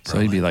 years probably. So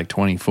he'd be like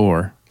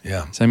 24.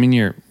 Yeah. So, I mean,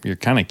 you're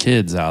kind of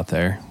kids out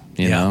there,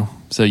 you know?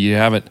 So you've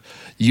had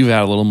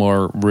a little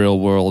more real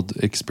world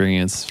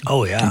experience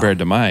compared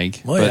to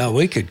Mike. Well,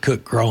 we could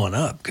cook growing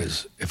up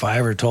because if I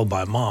ever told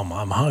my mom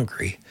I'm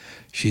hungry,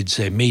 she'd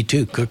say, me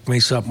too, cook me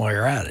something while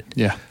you're at it.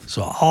 Yeah.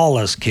 So all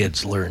us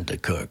kids learned to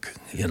cook.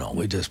 You know,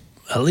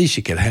 at least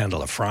you could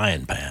handle a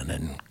frying pan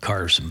and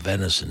carve some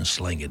venison and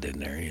sling it in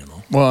there, you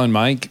know. Well, and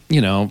Mike,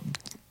 you know,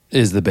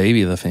 is the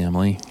baby of the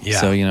family. Yeah.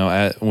 So, you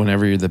know,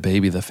 whenever you're the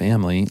baby of the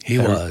family. He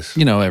was.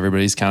 You know,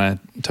 everybody's kind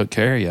of took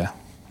care of you.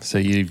 So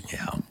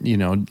you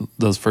know,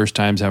 those first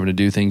times having to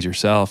do things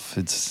yourself,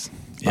 it's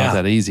not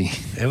that easy.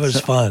 It was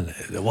fun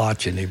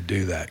watching him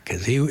do that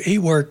because he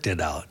worked it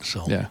out.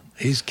 So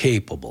he's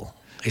capable.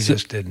 He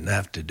just didn't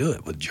have to do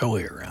it with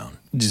Joey around.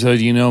 So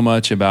do you know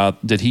much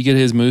about, did he get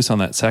his moose on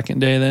that second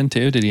day then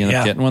too? Did he end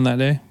up getting one that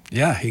day?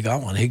 Yeah, he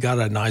got one. He got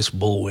a nice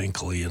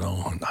bullwinkle, you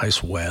know, a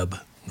nice web,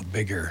 a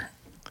bigger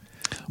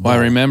bull. Well, I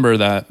remember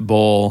that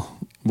bull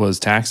was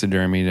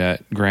taxidermied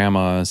at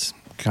Grandma's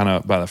kind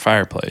of by the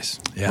fireplace.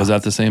 Yeah. Was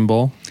that the same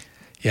bull?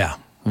 Yeah.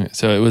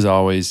 So it was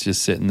always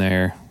just sitting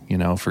there, you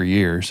know, for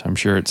years. I'm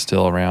sure it's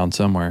still around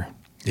somewhere.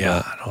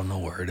 Yeah, I don't know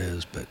where it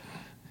is, but...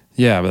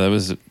 Yeah, but that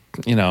was...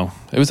 You know,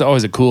 it was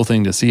always a cool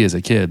thing to see as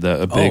a kid.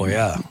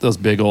 Those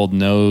big old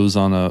nose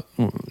on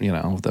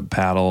with the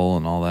paddle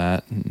and all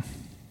that. And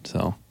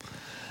so,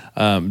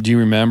 do you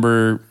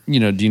remember, do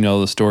you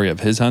know the story of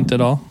his hunt at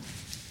all?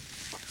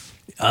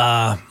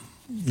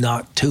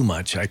 Not too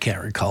much. I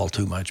can't recall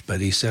too much,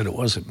 but he said it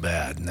wasn't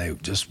bad. And they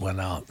just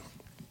went out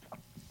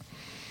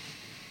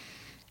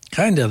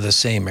kind of the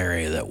same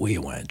area that we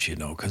went, you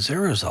know, because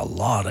there was a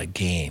lot of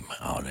game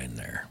out in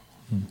there.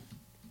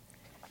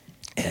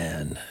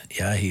 And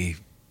he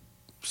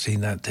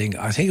seen that thing.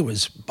 I think it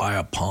was by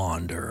a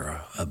pond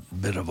or a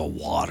bit of a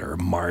water,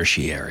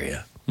 marshy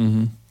area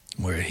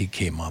where he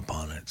came up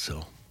on it.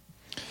 So,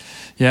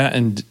 yeah.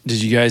 And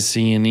did you guys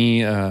see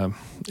any of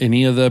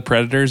the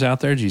predators out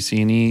there? Did you see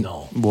any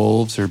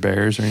wolves or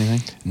bears or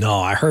anything?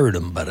 No, I heard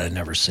them, but I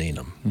never seen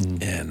them,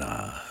 and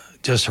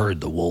just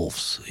heard the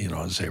wolves, you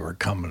know, as they were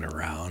coming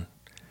around.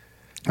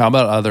 How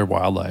about other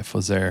wildlife?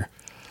 Was there?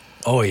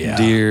 Oh yeah,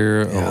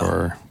 deer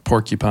or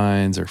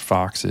porcupines or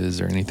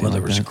foxes or anything like that? Well,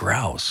 there was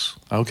grouse.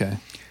 Okay.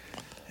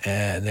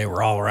 And they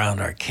were all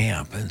around our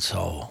camp. And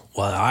so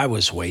while I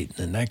was waiting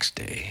the next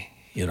day,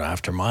 you know,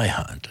 after my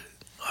hunt,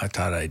 I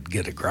thought I'd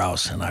get a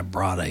grouse, and I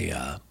brought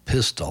a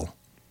pistol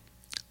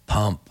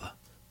pump,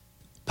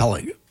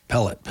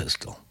 pellet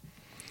pistol.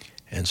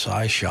 And so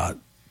I shot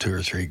 2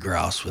 or 3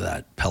 grouse with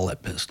that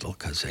pellet pistol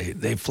because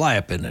they fly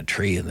up in a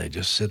tree and they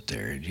just sit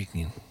there and you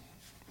can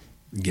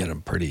get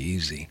them pretty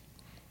easy.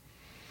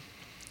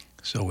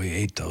 So we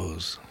ate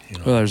those. You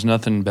know. Well, there's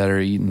nothing better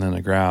eating than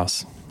a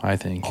grouse, I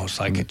think. Oh, it's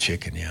like a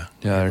chicken, yeah.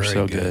 Yeah, they're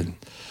so good.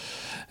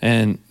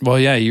 And, well,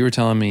 yeah, you were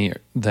telling me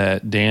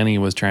that Danny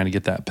was trying to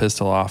get that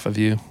pistol off of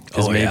you.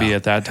 Because maybe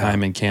at that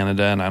time in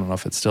Canada, and I don't know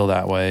if it's still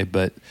that way,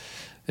 but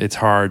it's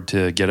hard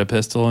to get a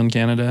pistol in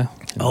Canada.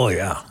 Oh,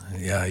 yeah.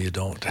 Yeah, you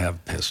don't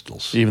have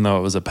pistols. Even though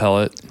it was a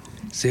pellet?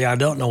 See, I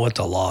don't know what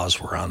the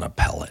laws were on a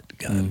pellet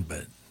gun,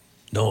 but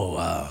no,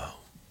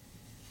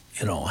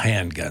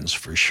 handguns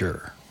for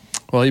sure.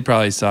 Well, he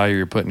probably saw you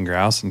were putting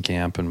grouse in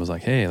camp and was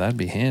like, hey, that'd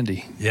be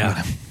handy.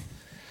 Yeah.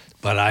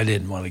 But I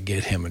didn't want to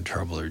get him in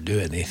trouble or do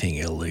anything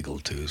illegal,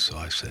 too. So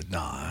I said,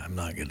 nah, I'm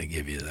not going to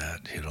give you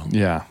that, you know.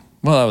 Yeah.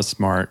 Well, that was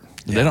smart.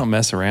 Yeah. They don't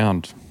mess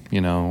around,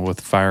 you know,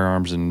 with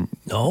firearms and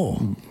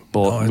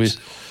bullet. No, it's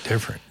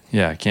different.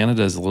 Yeah,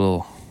 Canada's a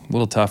little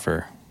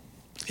tougher.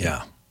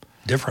 Yeah.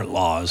 Different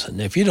laws.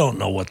 And if you don't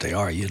know what they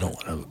are, you don't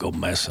want to go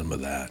messing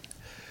with that.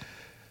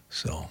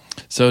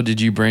 So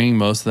did you bring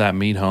most of that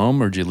meat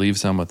home, or did you leave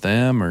some with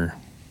them, or?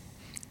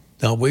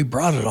 No, we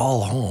brought it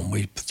all home.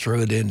 We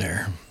threw it in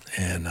there,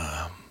 and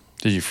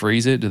did you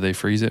freeze it? Did they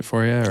freeze it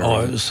for you? Or?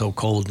 Oh, it was so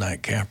cold in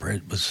that camper.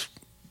 It was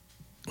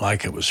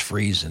like it was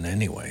freezing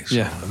anyway.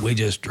 So we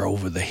just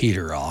drove with the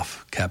heater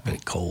off, kept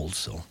it cold.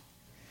 So,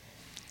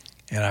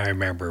 and I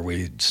remember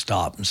we'd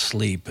stop and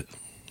sleep,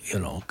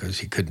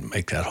 because you couldn't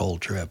make that whole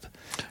trip.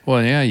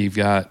 Well, yeah, you've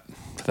got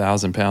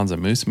 1,000 pounds of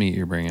moose meat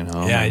you're bringing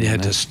home. Yeah, you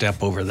had to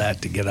step over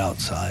that to get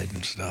outside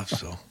and stuff.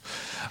 So,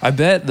 I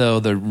bet though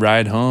the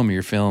ride home,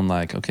 you're feeling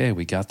like, okay,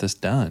 we got this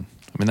done.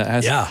 I mean, that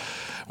has. Yeah.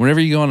 Whenever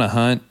you go on a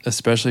hunt,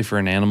 especially for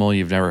an animal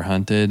you've never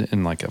hunted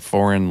in like a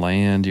foreign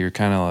land, you're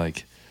kind of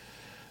like,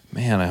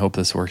 man, I hope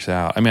this works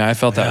out. I mean, I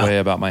felt that way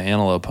about my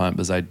antelope hunt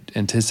because I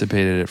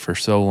anticipated it for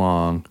so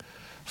long.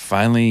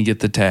 Finally, you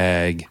get the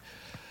tag.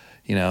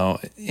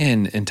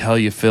 And until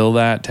you fill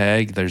that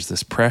tag, there's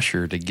this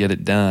pressure to get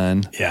it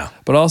done. Yeah.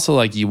 But also,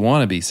 like, you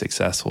want to be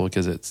successful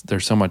because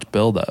there's so much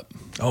buildup.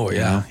 Oh,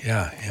 yeah,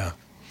 yeah.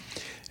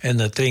 And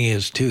the thing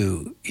is,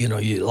 too, you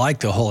like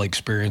the whole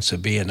experience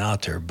of being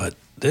out there, but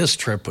this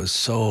trip was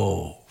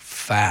so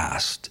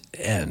fast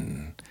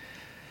and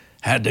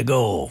had to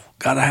go.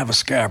 Got to have a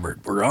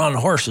scabbard. We're on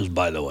horses,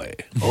 by the way.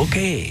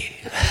 Okay.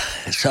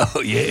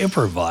 So you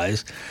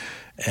improvise.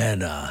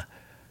 And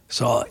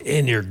so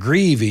in your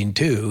grieving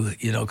too,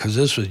 because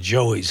this was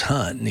Joey's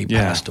hunt and he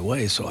passed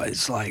away. So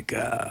it's like,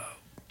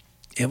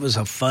 it was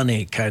a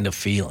funny kind of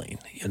feeling.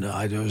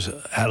 I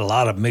had a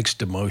lot of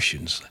mixed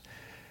emotions.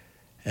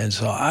 And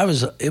so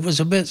it was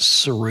a bit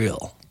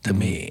surreal to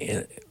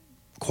me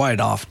quite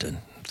often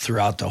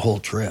throughout the whole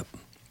trip.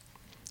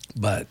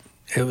 But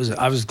I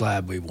was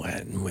glad we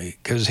went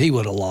because he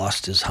would have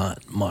lost his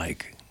hunt,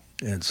 Mike.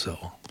 And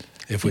so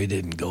if we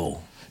didn't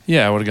go.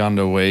 Yeah, it would have gone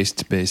to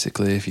waste,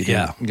 basically, if you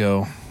didn't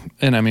go.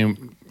 And, I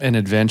mean, an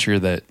adventure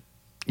that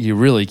you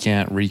really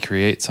can't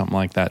recreate something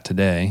like that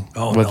today.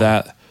 Oh, with no.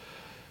 that,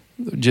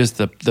 just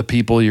the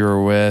people you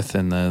were with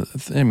and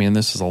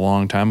this is a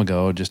long time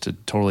ago, just a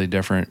totally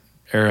different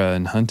era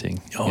in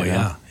hunting. Oh,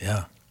 yeah.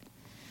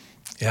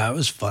 Yeah, it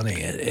was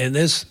funny. And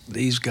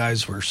these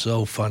guys were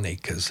so funny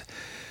because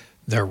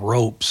their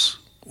ropes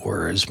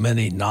were as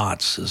many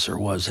knots as there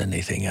was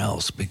anything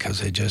else because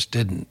they just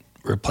didn't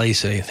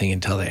replace anything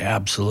until they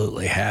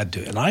absolutely had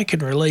to. And I can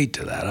relate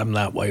to that. I'm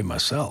that way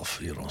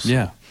myself, So.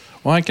 Yeah.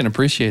 Well, I can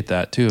appreciate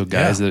that too.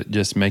 Guys that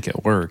just make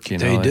it work, They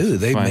do.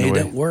 They made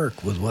it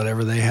work with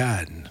whatever they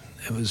had. And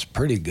it was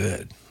pretty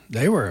good.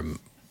 They were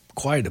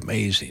quite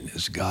amazing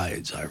as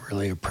guides. I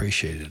really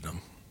appreciated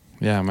them.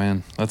 Yeah,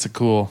 man. That's a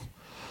cool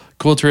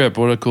trip.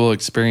 What a cool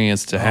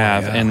experience to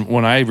have. Yeah. And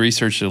when I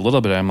researched it a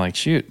little bit, I'm like,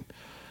 shoot,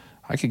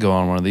 I could go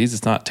on one of these.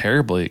 It's not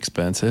terribly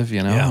expensive,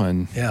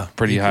 and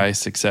pretty high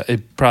success.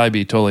 It'd probably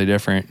be totally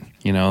different,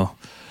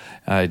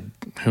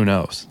 who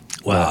knows?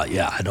 Well,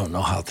 I don't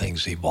know how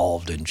things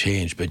evolved and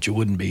changed, but you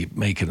wouldn't be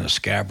making a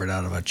scabbard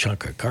out of a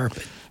chunk of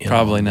carpet.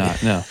 Probably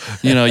not, no.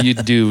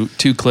 You'd do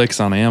 2 clicks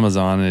on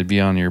Amazon and it'd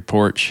be on your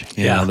porch,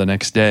 the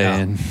next day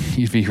and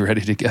you'd be ready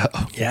to go.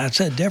 Yeah,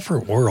 it's a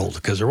different world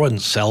because there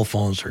wasn't cell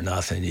phones or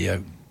nothing.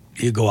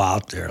 You go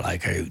out there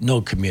no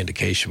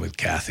communication with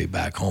Kathy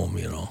back home,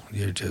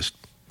 You're just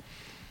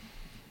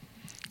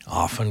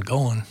off and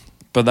going.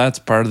 But that's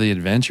part of the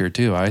adventure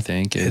too, I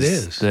think. It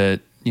is. That,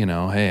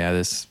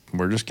 hey,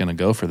 we're just going to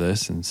go for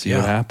this and see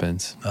what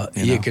happens.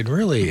 You can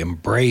really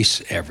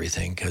embrace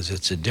everything because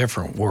it's a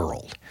different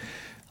world.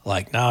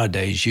 Like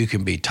nowadays, you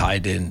can be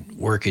tied in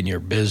working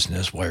your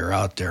business while you're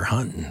out there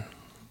hunting.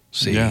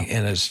 See,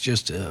 and it's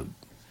just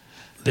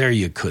there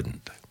you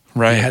couldn't.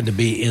 Right. You had to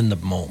be in the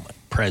moment,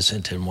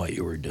 present in what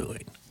you were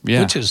doing.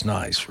 Yeah. Which is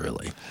nice,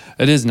 really.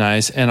 It is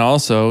nice. And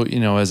also,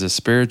 as a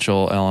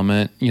spiritual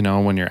element,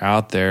 when you're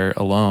out there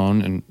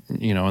alone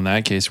and, in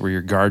that case where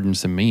you're guarding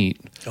some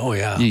meat. Oh,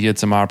 yeah. You get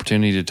some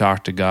opportunity to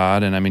talk to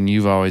God. And, I mean,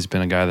 you've always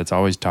been a guy that's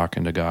always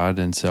talking to God.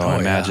 And so I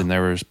imagine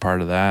there was part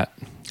of that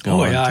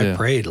going on, too. I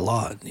prayed a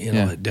lot,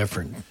 at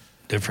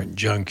different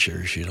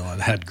junctures,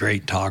 and had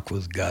great talk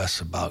with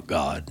Gus about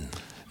God.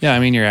 Yeah, I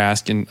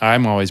mean,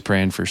 I'm always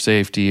praying for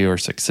safety or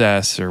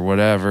success or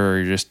whatever, or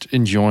you're just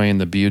enjoying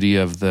the beauty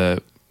of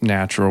the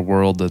natural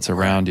world that's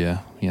around you,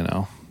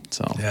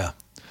 so. Yeah.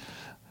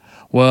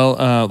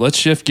 Well, let's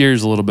shift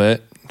gears a little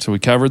bit. So we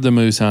covered the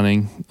moose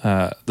hunting.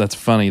 That's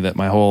funny that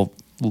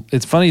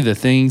it's funny the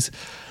things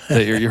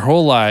that your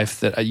whole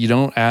life that you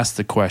don't ask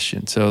the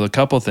question. So a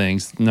couple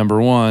things.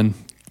 Number one,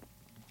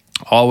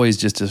 always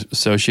just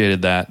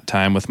associated that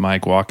time with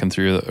Mike walking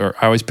through, or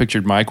I always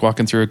pictured Mike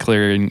walking through a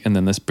clearing and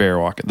then this bear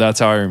walking. That's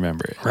how I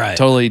remember it. Right.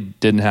 Totally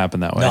didn't happen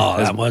that way. No,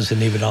 that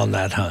wasn't even on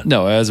that hunt.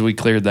 No, as we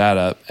cleared that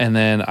up. And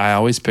then I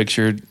always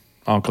pictured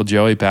Uncle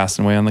Joey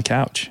passing away on the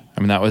couch.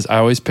 I mean, I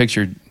always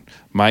pictured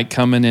Mike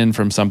coming in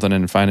from something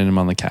and finding him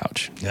on the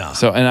couch. Yeah.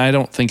 So, and I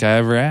don't think I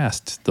ever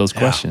asked those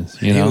questions,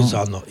 He was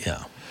on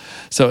the,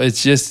 So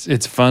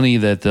it's funny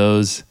that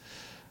those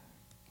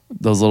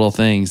little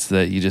things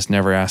that you just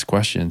never ask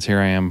questions. Here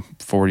I am,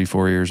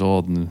 44 years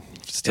old, and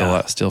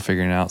still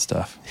figuring out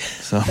stuff.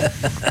 So,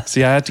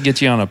 see, I have to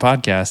get you on a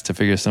podcast to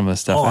figure some of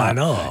this stuff out. Oh, I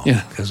know,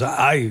 because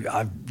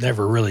I've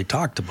never really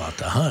talked about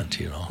the hunt,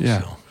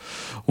 Yeah. So.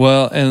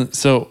 Well, and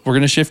so we're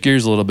going to shift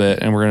gears a little bit,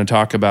 and we're going to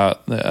talk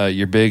about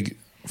your big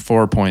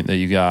 4-point that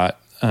you got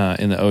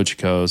in the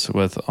Ochocos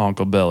with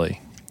Uncle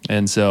Billy.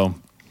 And so,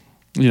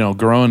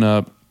 growing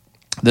up,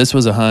 this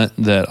was a hunt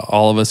that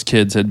all of us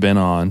kids had been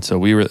on.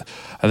 So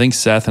I think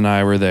Seth and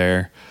I were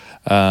there,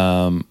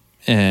 and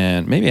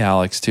maybe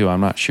Alex too,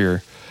 I'm not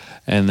sure.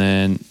 And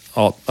then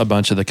a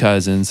bunch of the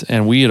cousins,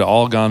 and we had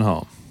all gone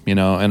home,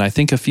 and I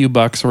think a few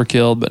bucks were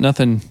killed, but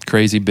nothing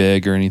crazy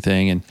big or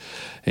anything.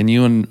 And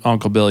you and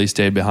Uncle Billy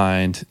stayed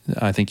behind.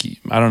 I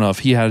don't know if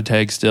he had a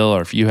tag still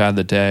or if you had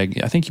the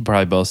tag. I think you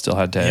probably both still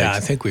had tags. Yeah, I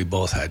think we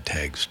both had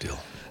tags still.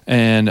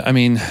 And I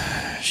mean,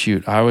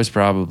 shoot, I was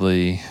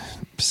probably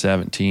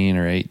 17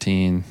 or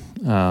 18,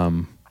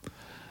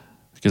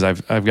 because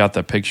I've got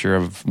the picture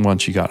of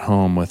once you got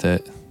home with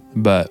it.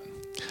 But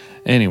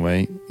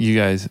anyway, you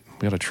guys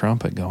got a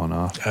trumpet going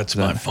off. That's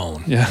my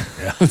phone. Yeah,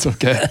 it's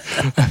okay.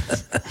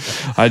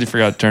 I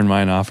forgot to turn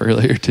mine off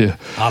earlier too.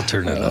 I'll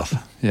turn it off.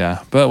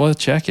 Yeah, but we'll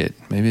check it.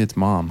 Maybe it's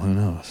Mom. Who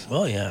knows?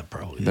 Well, yeah,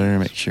 probably. Better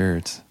make sure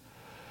it's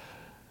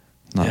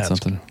not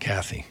something. It's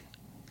Kathy.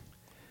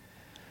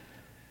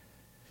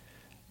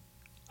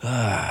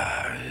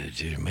 Did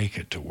you make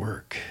it to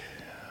work?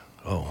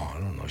 Oh, I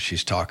don't know.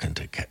 She's talking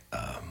to,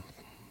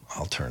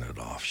 I'll turn it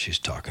off. She's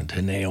talking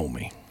to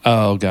Naomi.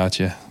 Oh,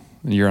 gotcha.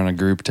 You're on a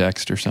group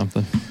text or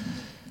something?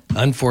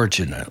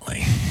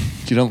 Unfortunately.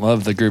 You don't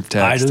love the group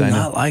text. I do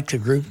not like the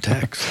group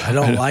text. I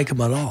don't like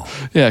them at all.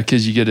 Yeah,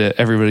 because you get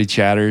everybody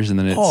chatters and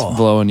then it's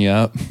blowing you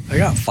up. I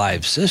got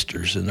 5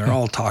 sisters and they're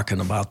all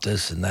talking about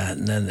this and that.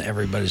 And then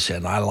everybody's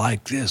saying, I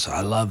like this.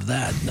 I love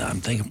that. And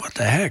I'm thinking, what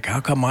the heck? How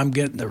come I'm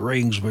getting the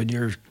rings when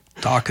you're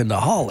talking to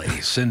Holly?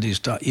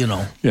 Cindy's Yeah.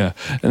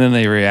 And then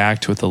they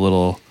react with a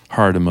little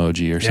heart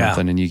emoji or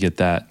something and you get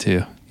that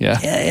too. Yeah.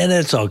 And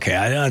it's okay.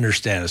 I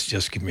understand it's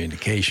just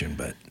communication,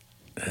 but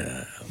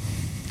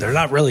they're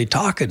not really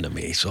talking to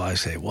me. So I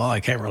say, well, I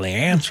can't really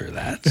answer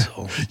that.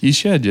 So you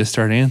should just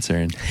start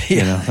answering.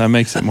 That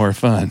makes it more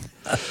fun.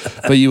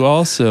 But you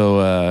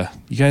also,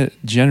 you guys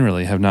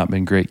generally have not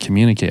been great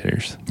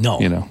communicators.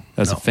 No.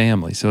 As a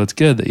family. So it's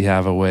good that you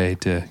have a way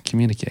to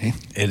communicate.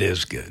 It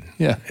is good.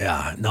 Yeah.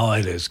 Yeah. No,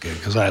 it is good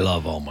because I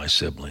love all my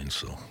siblings.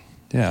 So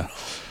yeah.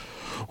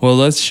 Well,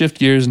 let's shift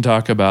gears and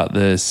talk about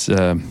this.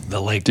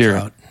 The lake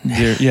trout.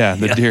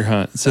 Deer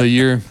hunt. So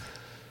you're,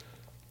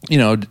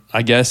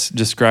 I guess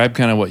describe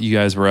kind of what you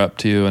guys were up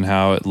to and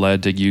how it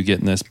led to you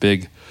getting this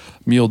big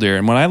mule deer.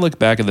 And when I look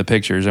back at the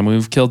pictures, and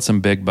we've killed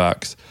some big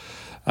bucks,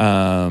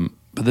 but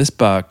this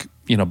buck,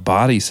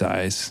 body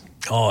size.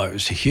 Oh, it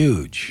was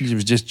huge. It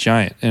was just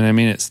giant. And I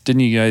mean,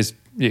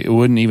 it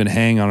wouldn't even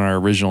hang on our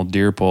original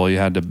deer pole. You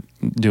had to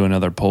do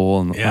another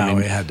pole. And yeah,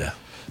 we had to.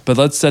 But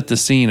let's set the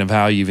scene of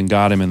how you even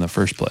got him in the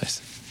first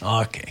place.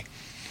 Okay.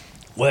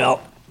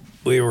 Well,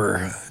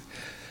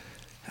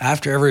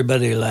 after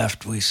everybody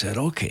left, we said,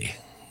 okay.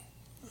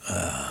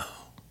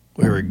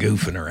 We were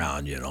goofing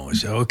around, We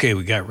said, okay,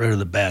 we got rid of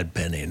the bad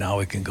penny. Now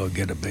we can go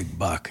get a big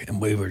buck. And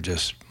we were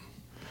just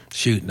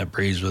shooting the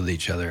breeze with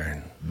each other.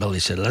 And Billy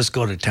said, let's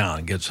go to town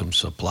and get some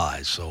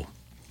supplies. So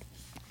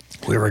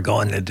we were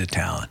going into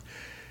town.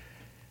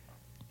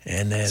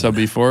 And then, so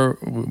before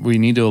we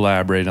need to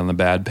elaborate on the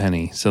bad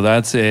penny. So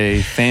that's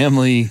a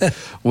family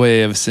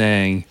way of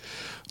saying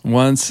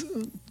once,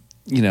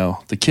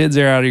 the kids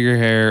are out of your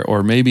hair,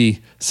 or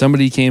maybe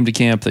somebody came to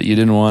camp that you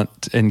didn't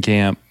want in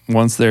camp.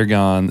 Once they're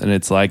gone, and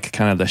it's like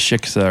kind of the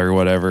shiksa or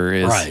whatever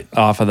is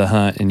off of the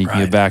hunt, and you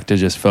can get back to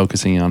just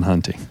focusing on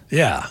hunting.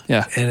 Yeah.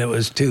 Yeah. And it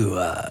was too...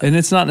 and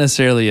it's not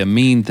necessarily a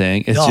mean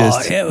thing. It's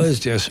it was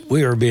just,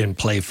 we were being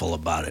playful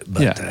about it,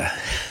 but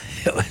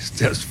it was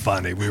just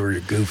funny. We were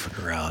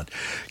goofing around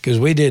because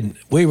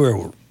we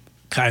were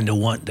kind of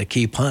wanting to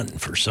keep hunting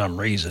for some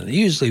reason.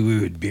 Usually we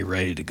would be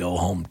ready to go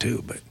home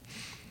too, but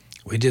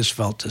we just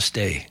felt to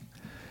stay.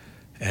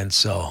 And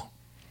so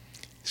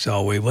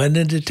we went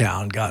into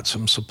town, got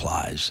some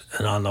supplies,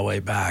 and on the way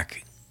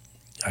back,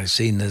 I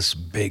seen this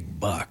big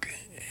buck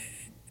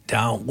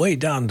way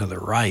down to the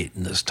right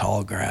in this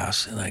tall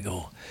grass, and I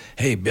go,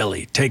 hey,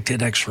 Billy, take the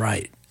next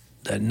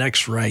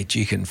right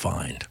you can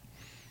find.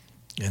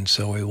 And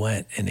so we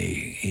went, and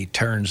he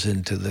turns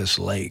into this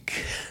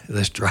lake,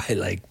 this dry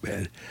lake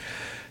bed,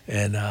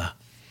 and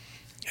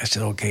I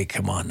said, okay,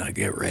 come on, now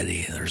get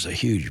ready. And there's a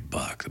huge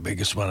buck, the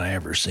biggest one I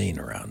ever seen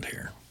around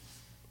here.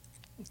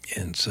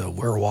 And so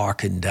we're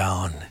walking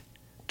down,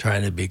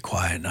 trying to be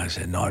quiet. And I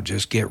said, no,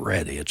 just get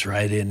ready. It's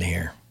right in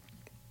here.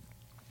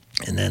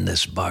 And then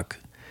this buck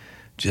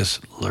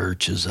just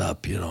lurches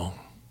up, And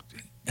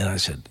I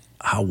said,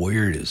 how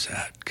weird is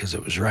that? Because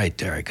it was right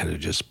there. I could have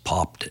just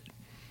popped it.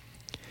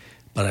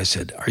 But I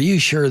said, are you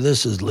sure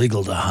this is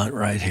legal to hunt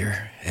right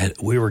here? And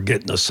we were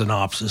getting the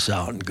synopsis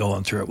out and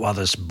going through it while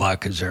this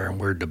buck is there, and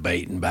we're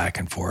debating back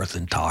and forth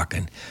and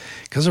talking.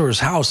 Because there was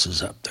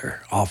houses up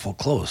there awful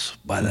close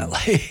by that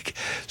lake.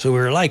 So we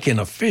were like in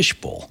a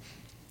fishbowl.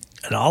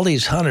 And all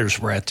these hunters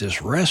were at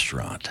this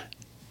restaurant.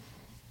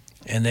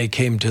 And they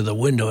came to the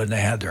window and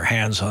they had their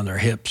hands on their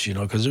hips,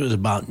 because it was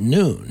about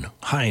noon,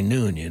 high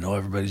noon,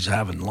 everybody's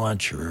having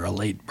lunch or a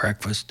late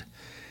breakfast.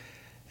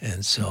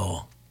 And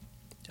so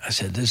I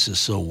said, this is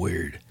so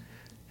weird.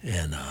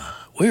 And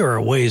we were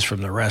a ways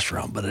from the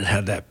restaurant, but it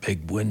had that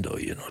big window,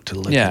 to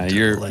look Yeah,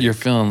 into the lake. you're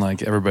feeling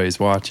like everybody's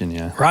watching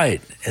you.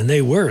 Right, and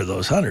they were,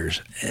 those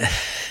hunters.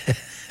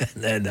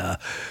 And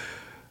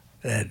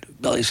then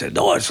Billy said,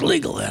 no, it's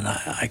legal. And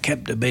I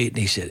kept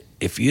debating. He said,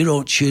 if you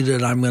don't shoot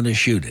it, I'm going to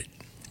shoot it.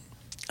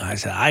 I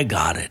said, I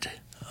got it.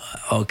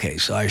 Okay,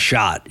 so I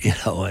shot,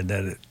 and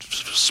then it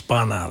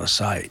spun out of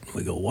sight.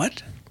 We go,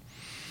 what?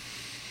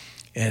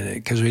 And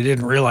because we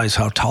didn't realize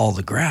how tall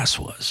the grass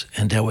was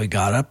until we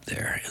got up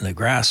there. And the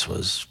grass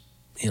was,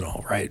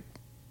 right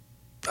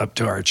up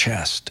to our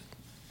chest.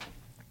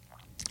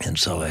 And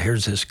so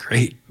here's this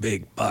great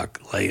big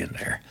buck laying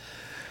there,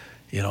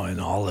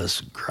 and all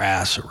this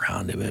grass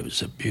around him. It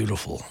was a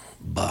beautiful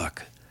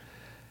buck.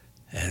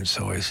 And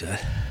so I said,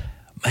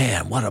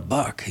 man, what a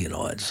buck,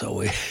 And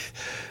so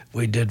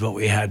we did what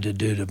we had to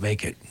do to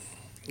make it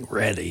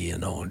ready,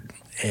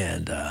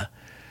 And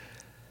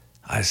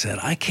I said,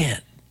 I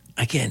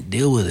can't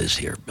deal with this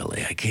here,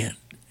 Billy. I can't.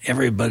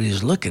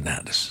 Everybody's looking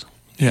at us.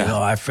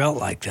 Yeah. I felt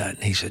like that.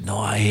 And he said, no,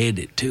 I hate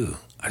it too.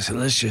 I said,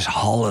 let's just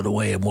haul it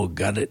away and we'll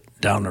gut it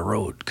down the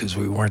road because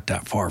we weren't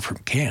that far from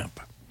camp.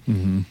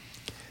 Mm-hmm.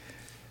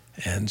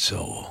 And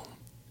so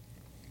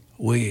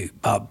we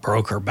about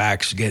broke our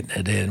backs getting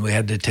it in. We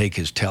had to take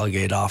his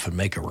tailgate off and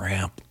make a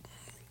ramp.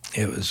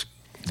 It was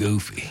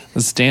goofy.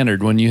 The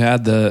standard when you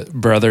had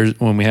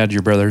when we had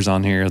your brothers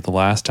on here the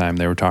last time,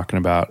 they were talking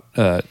about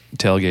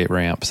tailgate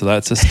ramp. So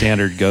that's a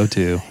standard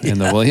go-to in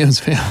the Williams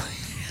family.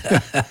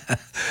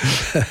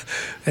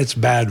 It's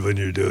bad when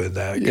you're doing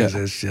that because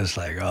it's just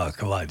like, oh,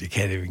 come on, you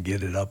can't even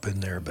get it up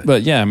in there.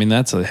 But yeah, I mean,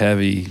 that's a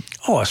heavy.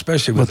 Oh,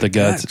 especially with the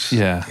guts.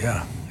 Yeah.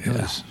 Yeah. It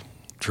was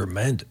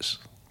tremendous.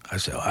 I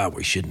said,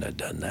 we shouldn't have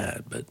done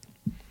that, but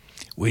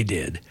we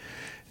did.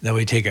 Then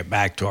we take it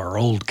back to our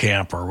old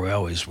camp where we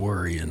always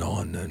were, and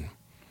then,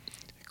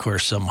 of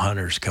course, some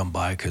hunters come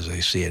by because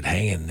they see it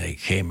hanging. They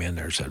came in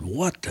there and said,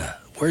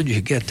 where'd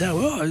you get that?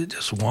 Well, it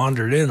just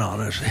wandered in on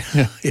us.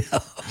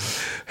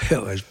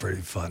 It was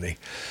pretty funny.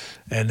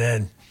 And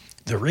then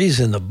the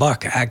reason the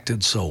buck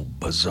acted so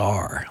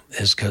bizarre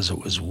is because it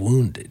was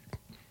wounded.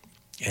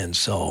 And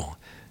so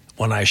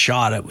when I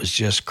shot it, was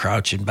just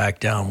crouching back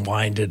down,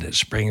 winding at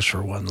springs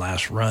for one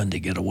last run to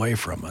get away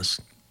from us.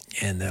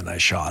 And then I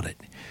shot it.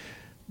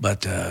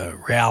 But the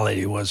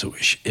reality was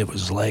it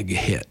was leg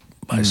hit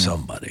by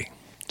somebody.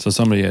 So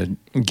somebody had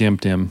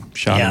gimped him,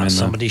 shot him in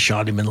somebody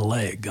shot him in the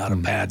leg, got a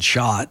bad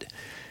shot.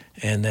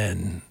 And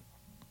then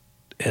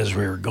as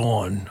we were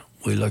going,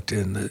 we looked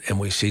and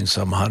we seen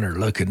some hunter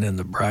looking in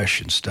the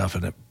brush and stuff,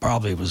 and it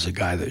probably was the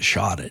guy that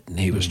shot it, and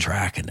he was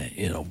tracking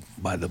it,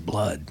 by the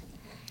blood.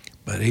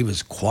 But he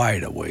was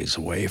quite a ways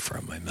away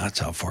from him. That's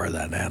how far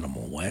that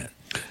animal went.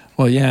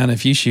 Well, yeah, and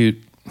if you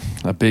shoot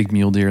a big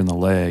mule deer in the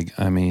leg,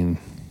 I mean,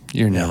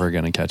 you're never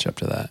going to catch up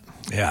to that.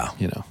 Yeah.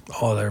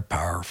 Oh, they're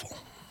powerful,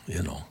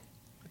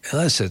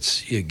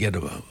 Unless you get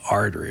an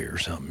artery or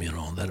something,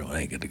 that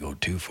ain't going to go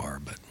too far.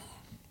 But,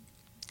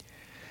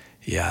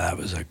 yeah, that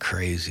was the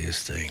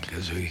craziest thing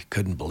because we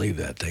couldn't believe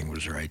that thing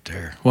was right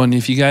there. Well, and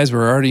if you guys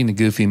were already in a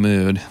goofy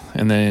mood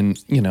and then,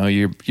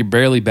 you're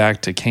barely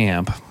back to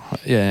camp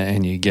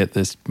and you get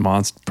this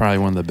monster, probably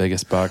one of the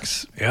biggest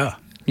bucks, out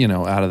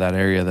of that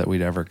area that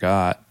we'd ever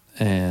got.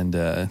 And,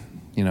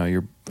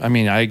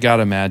 I got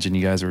to imagine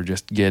you guys were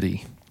just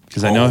giddy.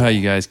 Because I know how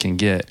you guys can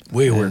get.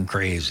 We were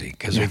crazy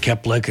because we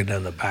kept looking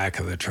in the back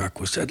of the truck.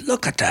 We said,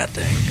 look at that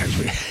thing.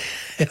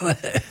 Because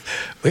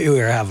we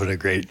were having a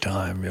great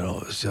time. It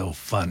was so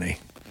funny.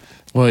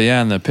 Well,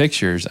 yeah, and the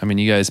pictures. I mean,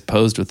 you guys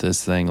posed with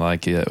this thing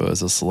like it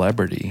was a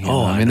celebrity.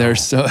 I mean,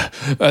 there's so.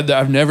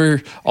 I've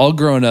never. All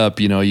growing up,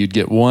 you'd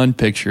get one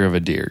picture of a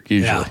deer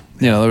usually.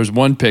 Yeah. There was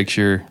one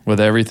picture with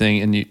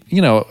everything, and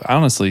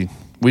honestly,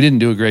 we didn't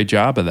do a great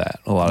job of that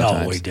a lot of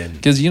times. No, we didn't.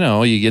 Because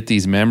you get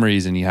these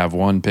memories and you have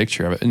one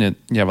picture of it, and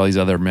you have all these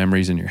other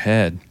memories in your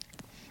head,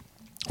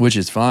 which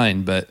is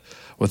fine. But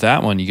with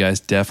that one, you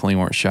guys definitely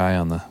weren't shy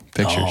on the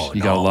pictures.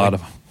 You got a lot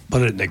of them.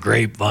 Put it in the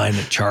grapevine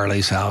at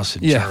Charlie's house,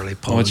 and Charlie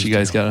posed. Once you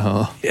guys got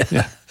home.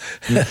 Yeah.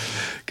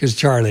 Because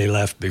Charlie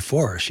left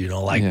before us,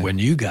 when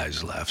you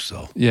guys left.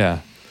 So yeah.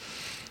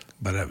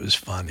 But it was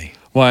funny.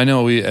 Well, I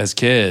know we, as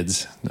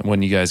kids,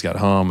 when you guys got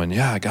home and,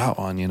 I got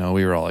one,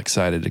 we were all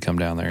excited to come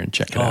down there and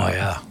check it out. Oh,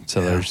 yeah.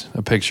 So there's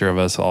a picture of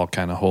us all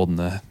kind of holding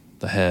the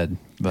head.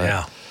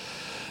 But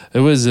it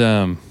was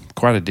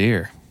quite a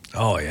deer.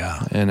 Oh,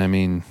 yeah. And, I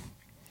mean,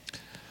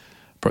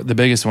 the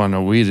biggest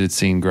one we had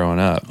seen growing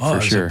up, for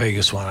it sure. was the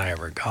biggest one I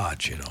ever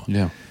got,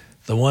 Yeah.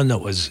 The one that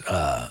was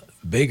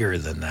bigger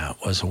than that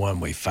was the one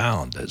we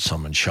found that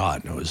someone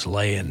shot, and it was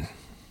laying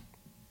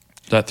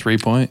That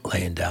 3-point?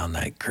 Laying down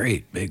that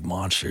great big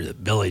monster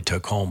that Billy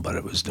took home, but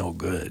it was no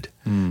good.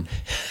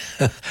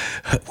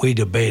 We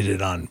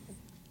debated on,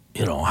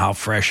 how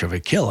fresh of a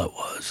kill it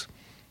was,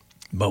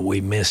 but we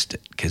missed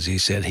it because he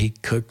said he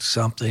cooked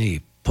something,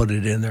 he put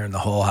it in there, and the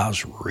whole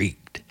house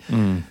reeked.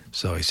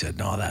 So he said,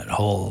 no, that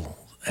whole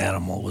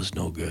animal was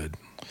no good.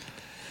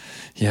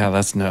 Yeah,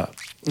 that's not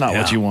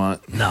what you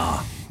want.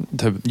 No.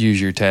 To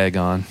use your tag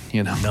on,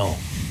 No.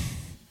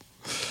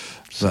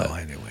 So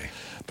anyway.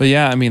 But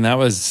yeah, I mean, that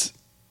was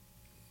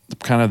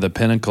kind of the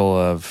pinnacle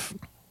of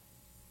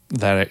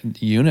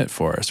that unit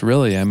for us,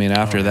 really. I mean,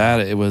 after that,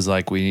 it was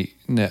like we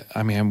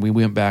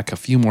went back a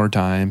few more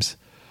times.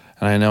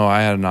 And I know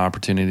I had an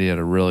opportunity at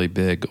a really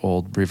big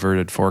old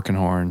reverted fork and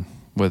horn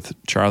with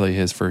Charlie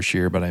his first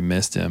year, but I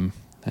missed him.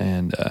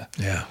 And,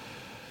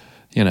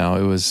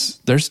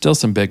 there's still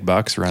some big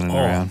bucks running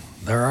around.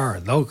 There are.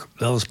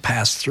 Those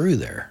pass through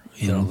there.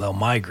 They'll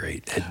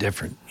migrate at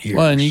different years.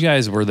 Well, and you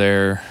guys were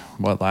there,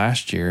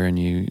 last year, and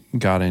you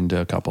got into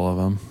a couple of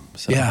them.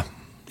 So. Yeah,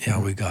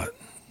 we got.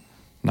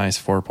 Nice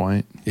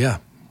 4-point. Yeah.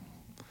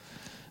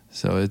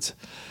 So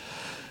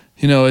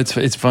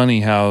it's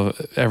funny how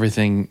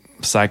everything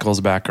cycles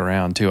back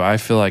around too. I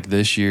feel like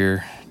this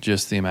year,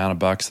 just the amount of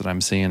bucks that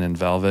I'm seeing in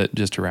velvet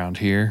just around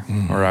here,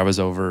 or I was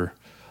over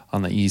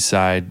on the east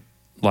side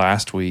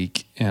last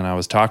week and I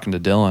was talking to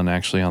Dylan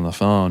actually on the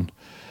phone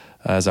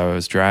as I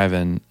was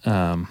driving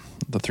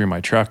through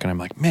my truck, and I'm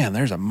like, man,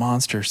 there's a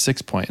monster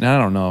 6-point. And I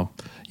don't know,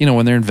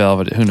 when they're in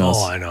velvet, who knows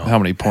how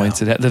many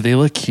points it had. They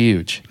look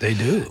huge. They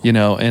do.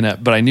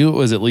 But I knew it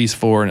was at least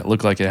 4, and it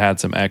looked like it had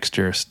some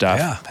extra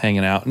stuff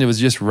hanging out. And it was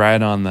just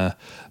right on the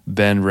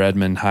Bend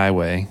Redmond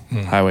Highway,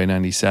 Highway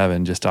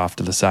 97, just off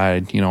to the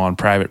side, on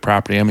private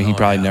property. I mean, he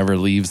probably never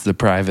leaves the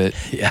private,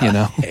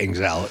 hangs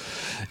out.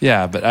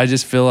 Yeah, but I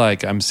just feel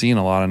like I'm seeing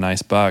a lot of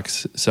nice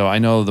bucks. So I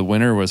know the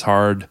winter was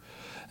hard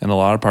in a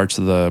lot of parts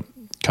of the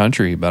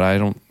country, but I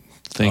don't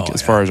think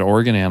as far as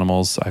Oregon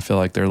animals, I feel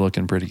like they're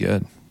looking pretty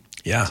good.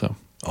 Yeah. So.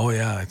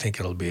 I think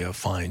it'll be a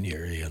fine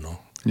year,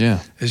 Yeah.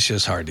 It's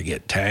just hard to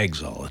get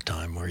tags all the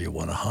time where you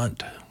want to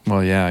hunt.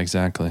 Well, yeah,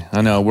 exactly.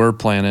 I know we're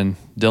planning,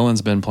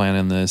 Dylan's been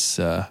planning this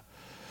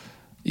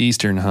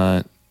Eastern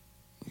hunt.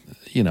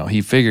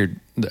 He figured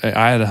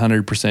I had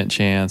 100%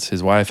 chance,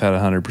 his wife had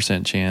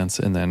 100% chance,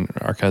 and then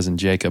our cousin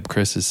Jacob,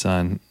 Chris's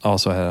son,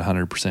 also had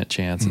 100%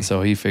 chance. And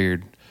so he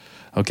figured,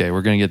 okay,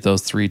 we're going to get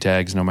those 3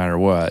 tags no matter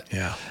what.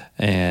 Yeah.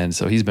 And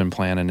so he's been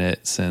planning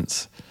it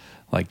since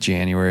like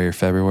January or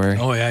February.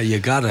 Oh, yeah, you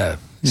got to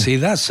see,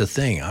 that's the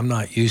thing. I'm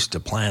not used to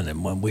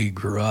planning. When we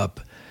grew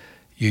up,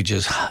 you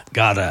just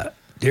got a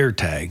deer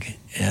tag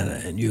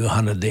and you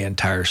hunted the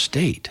entire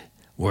state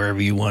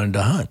wherever you wanted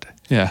to hunt.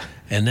 Yeah.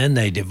 And then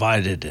they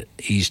divided it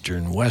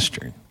eastern,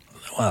 western.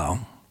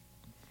 Well,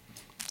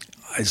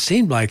 it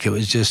seemed like it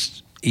was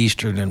just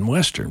eastern and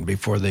western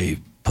before they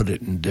put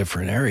it in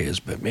different areas,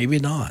 but maybe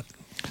not.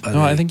 But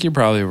I think you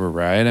probably were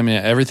right. I mean,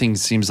 everything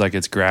seems like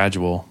it's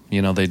gradual.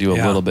 They do a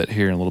little bit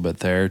here and a little bit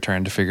there,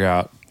 trying to figure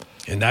out.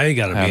 And now you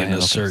got to be in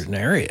a certain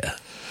area.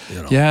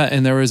 Yeah,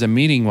 and there was a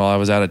meeting while I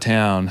was out of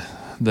town.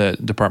 The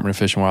Department of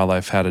Fish and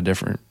Wildlife had a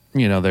different,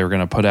 they were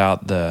going to put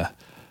out the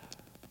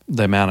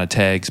amount of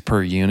tags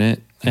per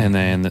unit, and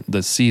then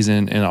the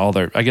season and all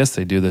their, I guess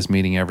they do this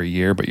meeting every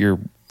year, but you're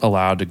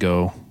allowed to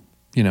go,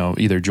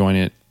 either join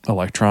it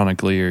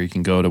electronically or you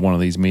can go to one of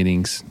these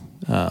meetings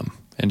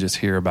and just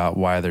hear about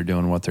why they're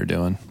doing what they're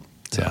doing.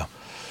 So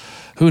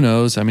who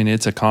knows? I mean,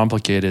 it's a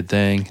complicated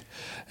thing.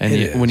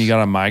 And when you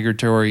got a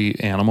migratory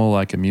animal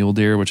like a mule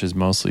deer, which is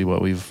mostly what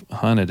we've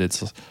hunted,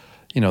 it's,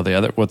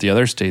 what the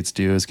other states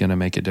do is going to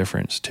make a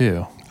difference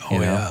too.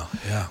 Yeah.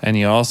 And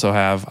you also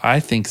have, I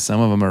think some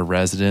of them are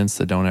residents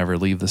that don't ever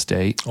leave the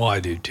state. Oh,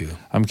 I do too.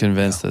 I'm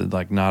convinced that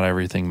like not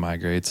everything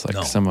migrates.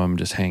 Like some of them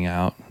just hang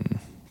out and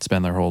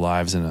spend their whole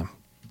lives in a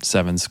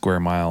 7 square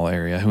mile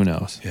area. Who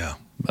knows? Yeah.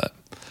 But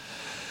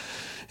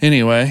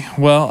anyway,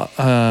 well,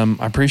 I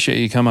appreciate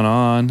you coming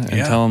on and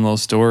telling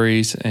those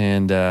stories,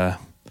 and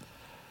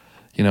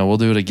we'll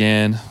do it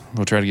again.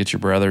 We'll try to get your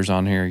brothers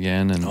on here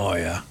again, and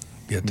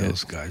get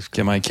those guys.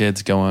 Get my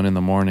kids going in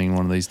the morning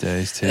one of these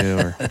days too,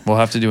 or we'll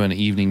have to do an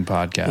evening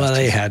podcast. Well,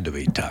 they had to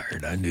be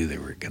tired. I knew they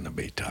were going to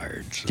be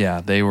tired. So.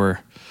 Yeah, they were.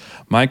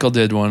 Michael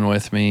did one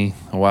with me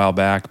a while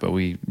back, but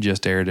we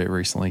just aired it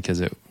recently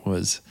because it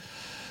was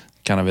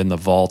kind of in the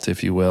vault,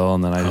 if you will,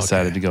 and then I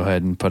decided to go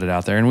ahead and put it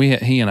out there, and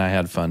he and I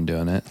had fun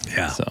doing it.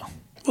 Yeah. So.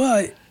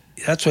 Well,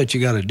 that's what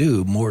you got to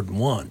do more than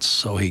once,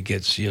 so he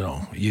gets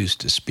used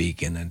to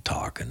speaking and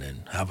talking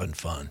and having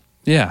fun.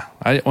 Yeah.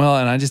 And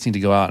I just need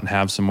to go out and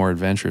have some more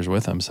adventures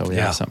with him so we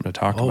have something to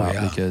talk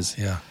about because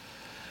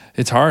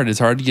it's hard. It's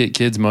hard to get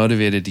kids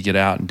motivated to get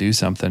out and do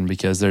something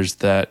because there's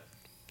that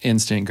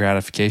instant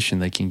gratification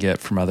they can get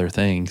from other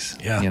things,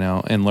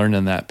 and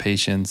learning that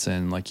patience.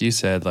 And like you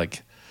said,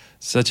 like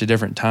such a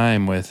different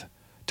time with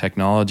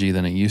technology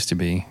than it used to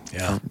be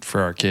for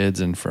our kids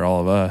and for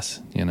all of us,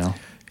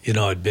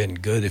 It'd been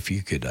good if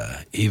you could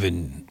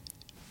even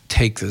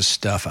take this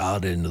stuff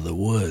out into the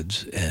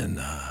woods and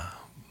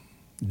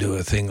do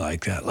a thing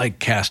like that, like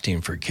casting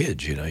for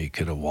kids. You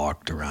could have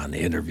walked around and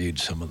interviewed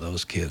some of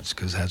those kids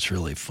because that's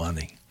really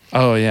funny.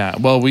 Oh, yeah.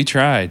 Well, we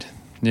tried.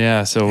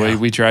 Yeah, so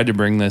we tried to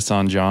bring this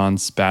on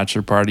John's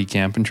bachelor party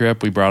camping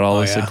trip. We brought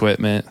all this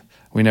equipment.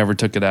 We never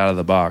took it out of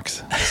the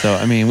box. So,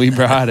 I mean, we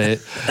brought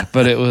it,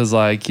 but it was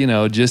like,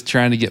 just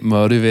trying to get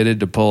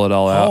motivated to pull it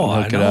all out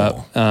and hook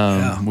it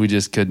up. We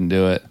just couldn't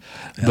do it.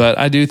 Yeah. But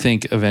I do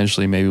think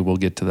eventually maybe we'll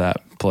get to that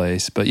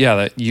place. But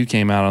yeah, you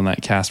came out on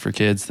that Cast for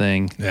Kids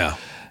thing. Yeah.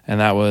 And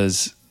that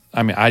was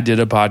I mean, I did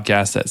a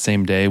podcast that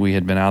same day we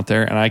had been out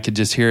there, and I could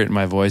just hear it in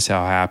my voice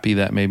how happy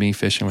that made me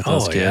fishing with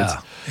those kids.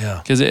 Yeah.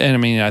 Because, and I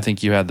mean, I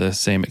think you had the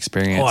same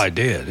experience. Oh, I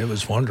did. It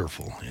was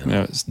wonderful. You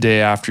know, it's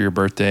day after your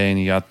birthday, and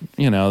you got,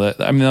 you know,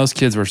 that. I mean, those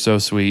kids were so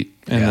sweet,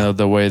 and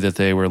the way that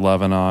they were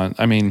loving on.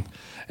 I mean,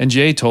 and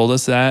Jay told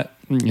us that.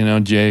 You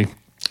know, Jay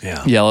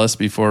Yellis,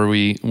 before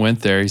we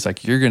went there, he's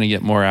like, "You're going to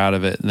get more out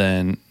of it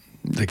than."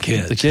 The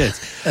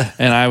kids.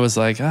 And I was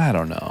like, I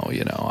don't know,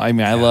 you know. I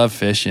mean, I love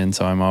fishing,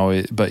 so I'm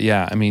always, but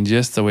yeah, I mean,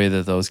 just the way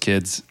that those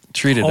kids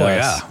treated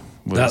us.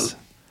 Was,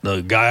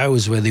 the guy I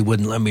was with, he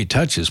wouldn't let me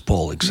touch his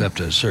pole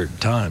except at certain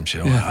times.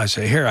 You know, I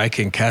say, here, I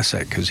can cast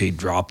that, because he'd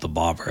drop the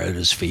bobber at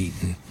his feet,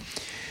 and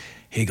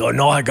he'd go,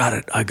 no, I got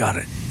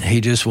it.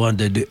 He just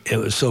wanted to do, it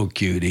was so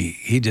cute.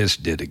 He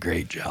just did a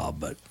great job,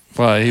 but.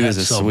 Well, he was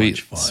a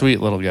sweet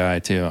little guy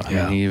too. I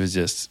mean, he was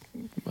just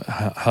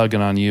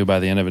hugging on you by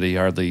the end of it. He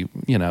hardly,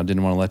 you know,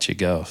 didn't want to let you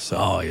go. So.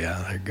 Oh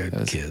yeah, they're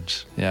good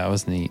kids. Yeah, it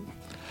was neat.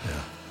 Yeah.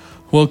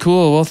 Well,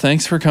 cool. Well,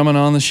 thanks for coming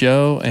on the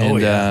show,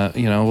 and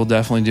you know, we'll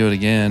definitely do it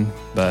again.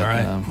 But all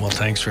right. Well,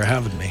 thanks for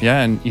having me.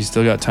 Yeah, and you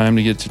still got time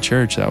to get to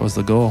church. That was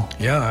the goal.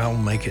 Yeah, I'll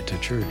make it to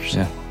church. So.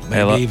 Yeah.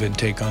 Maybe even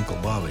take Uncle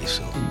Bobby.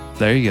 So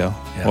there you go.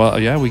 Yeah. Well,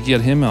 yeah, we can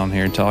get him on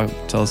here and tell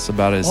us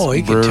about his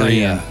he brewery can tell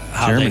you in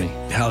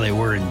Germany. How they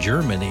were in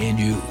Germany,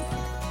 and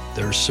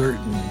there's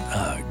certain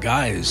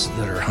guys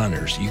that are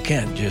hunters. You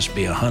can't just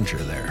be a hunter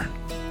there,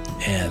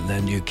 and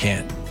then you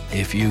can't,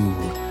 if you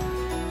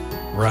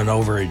run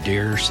over a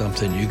deer or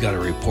something, you got to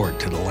report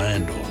to the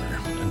landowner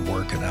and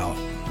work it out.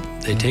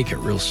 They take it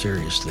real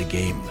serious, the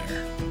game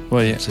there.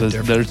 Well, yeah,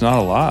 there's not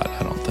a lot,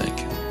 I don't think.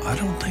 I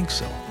don't think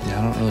so. Yeah,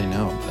 I don't really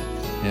know, but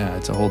yeah,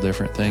 it's a whole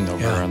different thing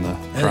over on the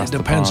across and it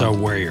depends the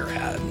on where you're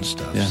at and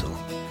stuff. Yeah. So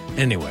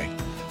anyway.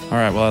 All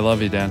right, well, I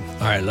love you, Dan.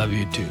 All right, love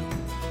you too.